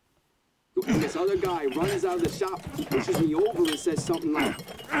that. And this other guy runs out of the shop, pushes me over and says something like,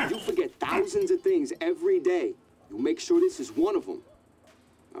 you forget thousands of things every day. You make sure this is one of them.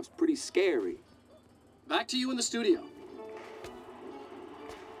 That was pretty scary. Back to you in the studio.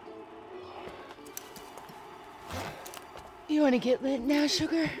 You want to get lit now,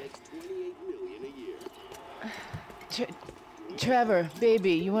 sugar? Trevor,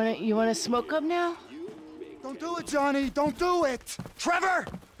 baby, you wanna smoke up now? Don't do it, Johnny. Don't do it. Trevor!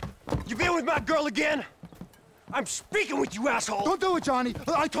 You been with my girl again? I'm speaking with you, asshole! Don't do it, Johnny.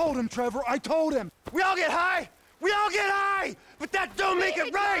 I told him, Trevor. I told him. We all get high! We all get high! But that don't make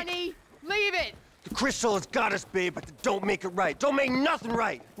it right! Johnny! Leave it! The crystal has got us, babe, but that don't make it right. Don't make nothing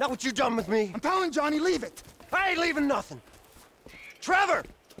right. Not what you done with me. I'm telling Johnny, leave it. I ain't leaving nothing. Trevor!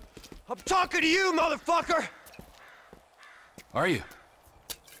 I'm talking to you, motherfucker! Are you?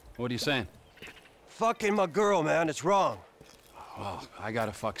 What are you saying? Fucking my girl, man. It's wrong. Well, I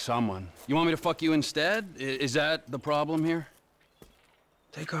gotta fuck someone. You want me to fuck you instead? Is that the problem here?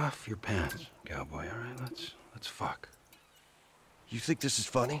 Take off your pants, cowboy, all right? Let's fuck. You think this is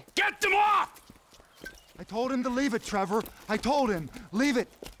funny? Get them off! I told him to leave it, Trevor. I told him. Leave it.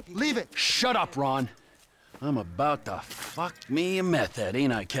 Leave it. Shut up, Ron. I'm about to fuck me a meth head,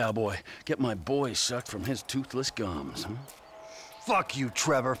 ain't I, cowboy? Get my boy sucked from his toothless gums, huh? Fuck you,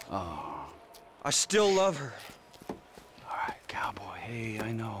 Trevor. Oh. I still love her. All right, cowboy. Hey,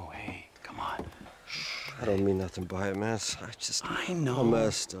 I know. Hey, come on. I don't mean nothing by it, man. I know. I'm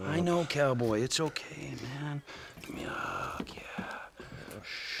messed up. I know, cowboy. It's okay, man. Give me a hug, yeah.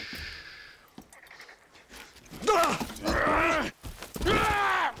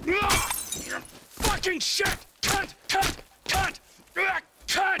 Fucking shit! Cut! Cut! Cut!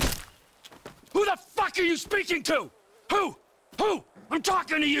 Cut! Who the fuck are you speaking to? Who? Who? I'm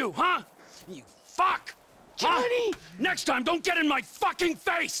talking to you, huh? You fuck! Johnny! Huh? Next time, don't get in my fucking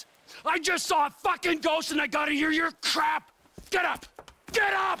face! I just saw a fucking ghost and I gotta hear your crap! Get up!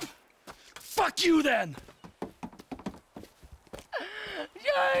 Get up! Fuck you then!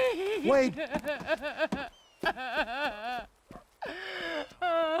 Johnny! Wait!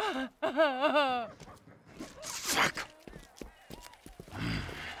 Fuck!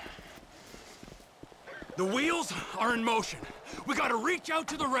 The wheels are in motion. We gotta reach out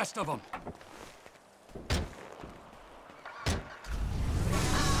to the rest of them.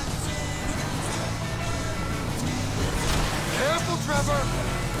 Careful, Trevor!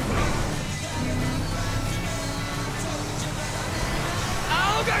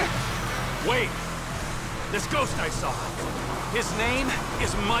 Okay! Wait! This ghost I saw. His name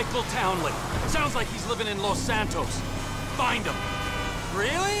is Michael Townley. Sounds like he's living in Los Santos. Find him.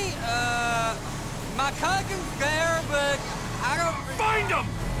 Really? My cousin's there, but I don't... Find him!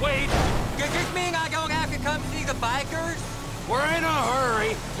 Wait! Does this mean I don't have to come see the bikers? We're in a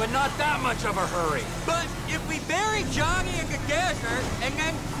hurry, but not that much of a hurry. But if we bury Johnny in the desert and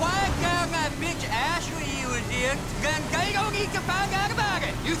then quiet down that bitch Ashley he was in, then they don't need to find out about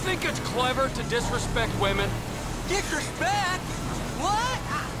it. You think it's clever to disrespect women? Disrespect? What?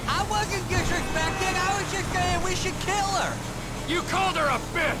 I wasn't disrespecting. I was just saying we should kill her. You called her a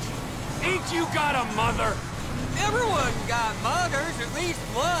bitch. Ain't you got a mother? Everyone's got mothers, at least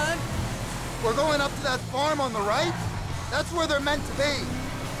one. We're going up to that farm on the right? That's where they're meant to be.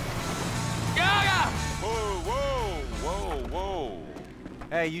 Yeah! Whoa, whoa, whoa, whoa.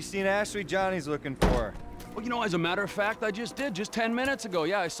 Hey, you seen Ashley? Johnny's looking for her. Well, you know, as a matter of fact, I just did, just 10 minutes ago.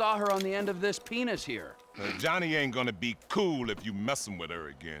 Yeah, I saw her on the end of this penis here. Johnny ain't gonna be cool if you messing with her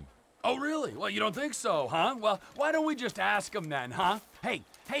again. Oh, really? Well, you don't think so, huh? Well, why don't we just ask him then, huh? Hey,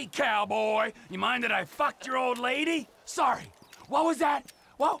 cowboy, you mind that I fucked your old lady? Sorry, what was that?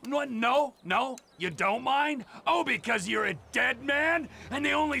 Well, no, you don't mind? Oh, because you're a dead man? And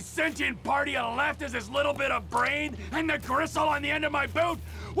the only sentient part you left is this little bit of brain and the gristle on the end of my boot?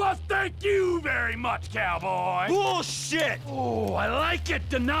 Well, thank you very much, cowboy. Bullshit! Oh, I like it,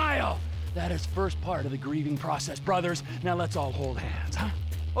 denial. That is first part of the grieving process, brothers. Now let's all hold hands, huh?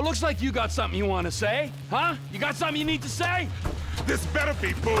 Well, looks like you got something you want to say, huh? You got something you need to say? This better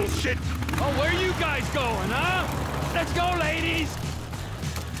be bullshit. Oh, where you guys going, huh? Let's go, ladies.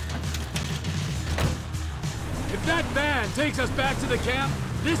 If that van takes us back to the camp,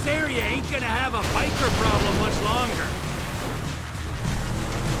 this area ain't gonna have a biker problem much longer.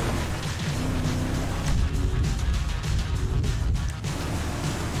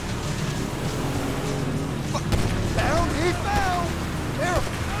 Found? He found!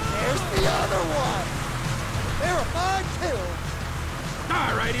 There's the other one! They're a fine kill!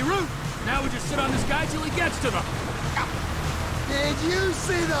 Alrighty, Root. Now we just sit on this guy till he gets to them. Did you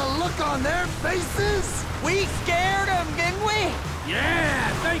see the look on their faces? We scared them, didn't we? Yeah,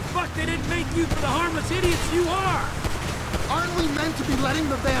 thank fuck they didn't make you for the harmless idiots you are. Aren't we meant to be letting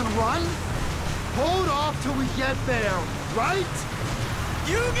the van run? Hold off till we get there, right?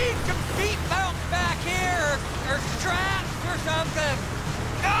 You need some seatbelts back here, or straps or something.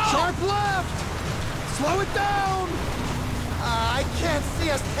 No! Sharp left! Slow it down! I can't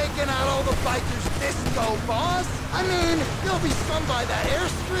see us taking out all the bikers this go, boss. I mean, there'll be some by that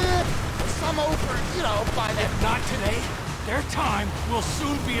airstrip, some over, you know, by that... If not today, their time will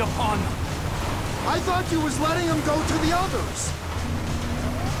soon be upon them. I thought you was letting them go to the others.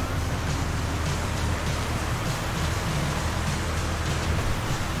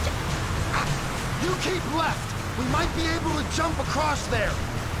 You keep left. We might be able to jump across there.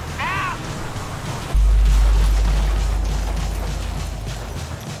 Ow!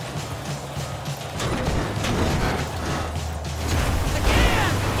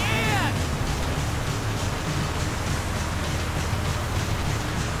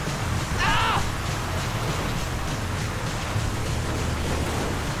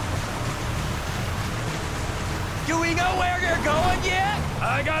 Going know where you're going yet?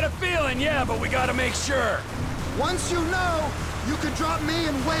 I got a feeling, yeah, but we gotta make sure. Once you know, you could drop me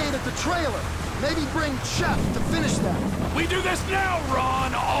and Wade at the trailer. Maybe bring Chef to finish that. We do this now,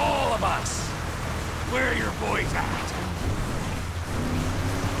 Ron, all of us. Where are your boys at?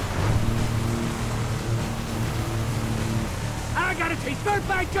 I gotta taste for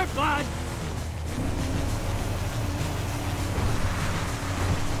biker blood.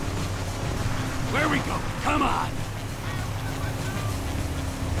 Where we go? Come on.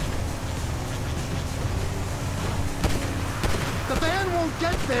 The van won't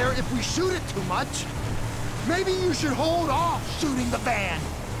get there if we shoot it too much. Maybe you should hold off shooting the van.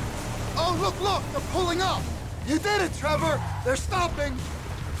 Oh, look, they're pulling up. You did it, Trevor. They're stopping.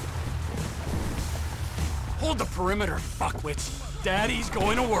 Hold the perimeter, fuckwits. Daddy's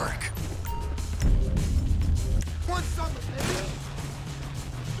going to work. Want some, baby?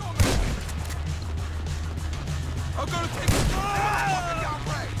 I'm gonna take a fucking down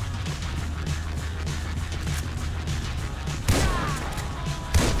break.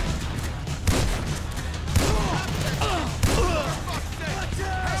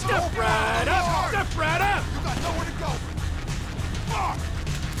 Step right up! Step right up! You got nowhere to go. Fuck!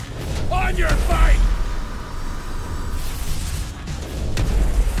 On your fight!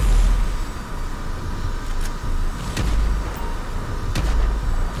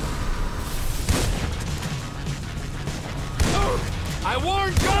 I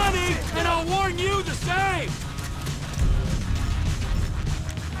warned Johnny, and I'll warn you the same!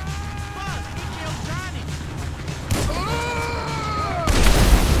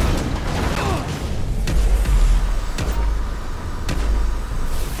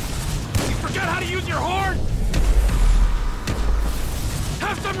 You forget how to use your horn?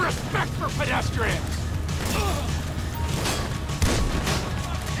 Have some respect for pedestrians!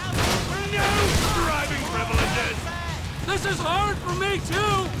 No driving privileges! This is hard for me,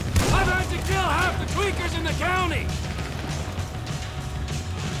 too! I've had to kill half the tweakers in the county!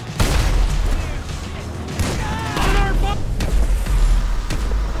 On our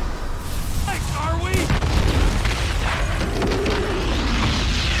bikes, are we?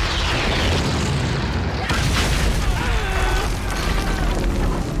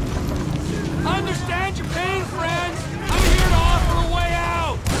 Understand your pain, friends! I'm here to offer a way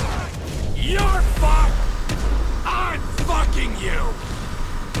out! You're fucked! I'm fucking you!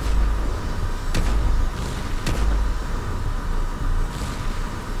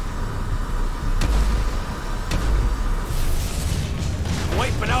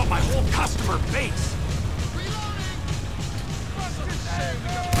 Wiping out my whole customer base!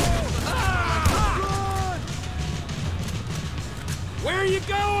 Ah! Where are you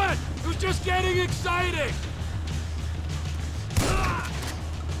going? Who's just getting excited?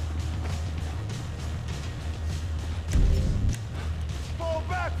 Fall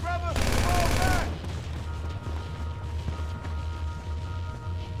back, brother! Fall back!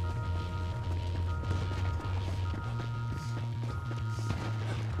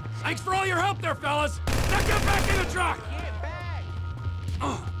 Thanks for all your help there, fellas! Now get back in the truck! Get back!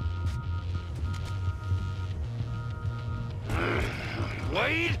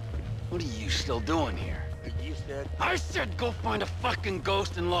 Wade? What are you still doing here? You said... I said go find a fucking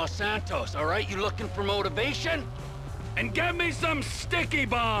ghost in Los Santos, all right? You looking for motivation? And get me some sticky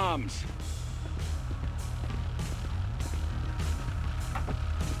bombs!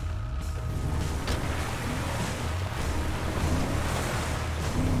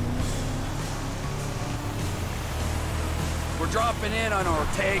 We're dropping in on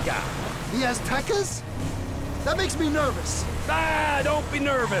Ortega. The Aztecas? That makes me nervous. Ah, don't be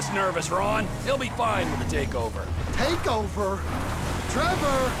nervous, Ron. He'll be fine with the takeover. Takeover?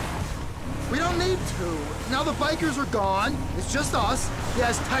 Trevor! We don't need to. Now the bikers are gone. It's just us, the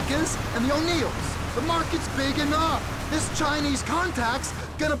Aztecas, and the O'Neills. The market's big enough. This Chinese contact's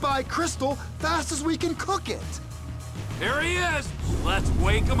gonna buy crystal fast as we can cook it. There he is. Let's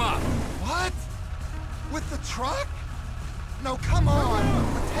wake him up. What? With the truck? No, come on.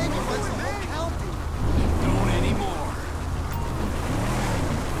 Ortega runs the whole county. Don't anymore.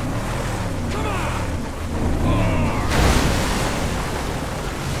 Come on!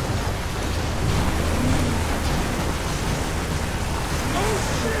 Oh,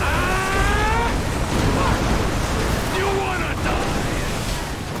 shit! Ah! Fuck! You wanna die?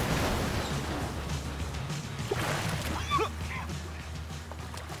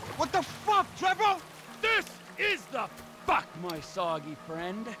 What the fuck, Trevor? This is the fuck, my soggy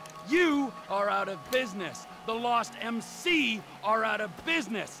friend. You are out of business. The Lost MC are out of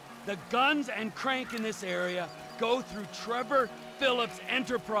business. The guns and crank in this area go through Trevor Phillips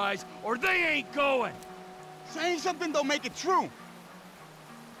Enterprise, or they ain't going. Saying something don't make it true.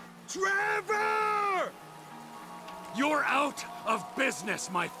 Trevor! You're out of business,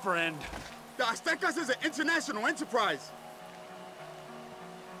 my friend. The Aztecas is an international enterprise.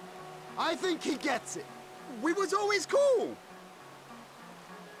 I think he gets it. We was always cool.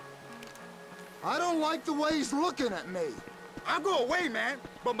 I don't like the way he's looking at me. I'll go away, man,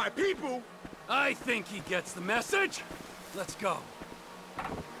 but my people... I think he gets the message. Let's go.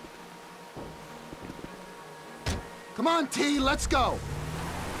 Come on, T, let's go.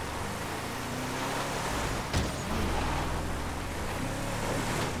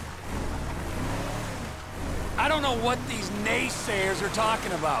 I don't know what these naysayers are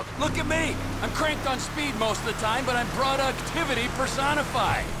talking about. Look at me. I'm cranked on speed most of the time, but I'm productivity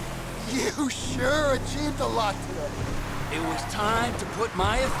personified. You sure achieved a lot today. It was time to put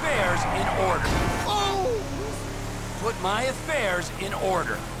my affairs in order. Oh! Put my affairs in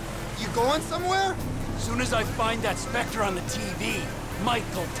order. You going somewhere? Soon as I find that Spectre on the TV,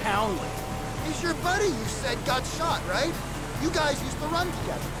 Michael Townley. He's your buddy you said got shot, right? You guys used to run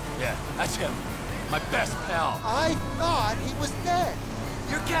together. Yeah, that's him. My best pal. I thought he was dead.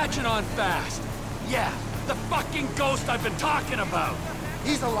 You're catching on fast. Yeah, the fucking ghost I've been talking about.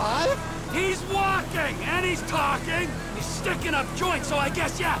 He's alive? He's walking, and he's talking. He's sticking up joints, so I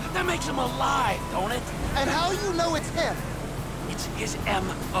guess, yeah, that makes him alive, don't it? And how you know it's him? It's his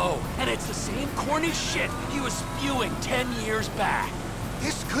M.O., and it's the same corny shit he was spewing 10 years back.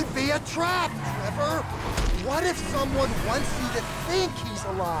 This could be a trap, Trevor. What if someone wants you to think he's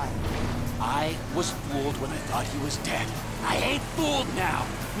alive? I was fooled when I thought he was dead. I ain't fooled now.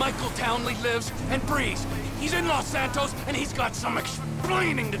 Michael Townley lives and breathes. He's in Los Santos, and he's got some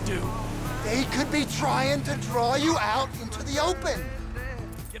explaining to do. They could be trying to draw you out into the open.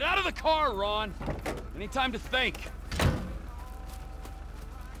 Get out of the car, Ron. Any time to think.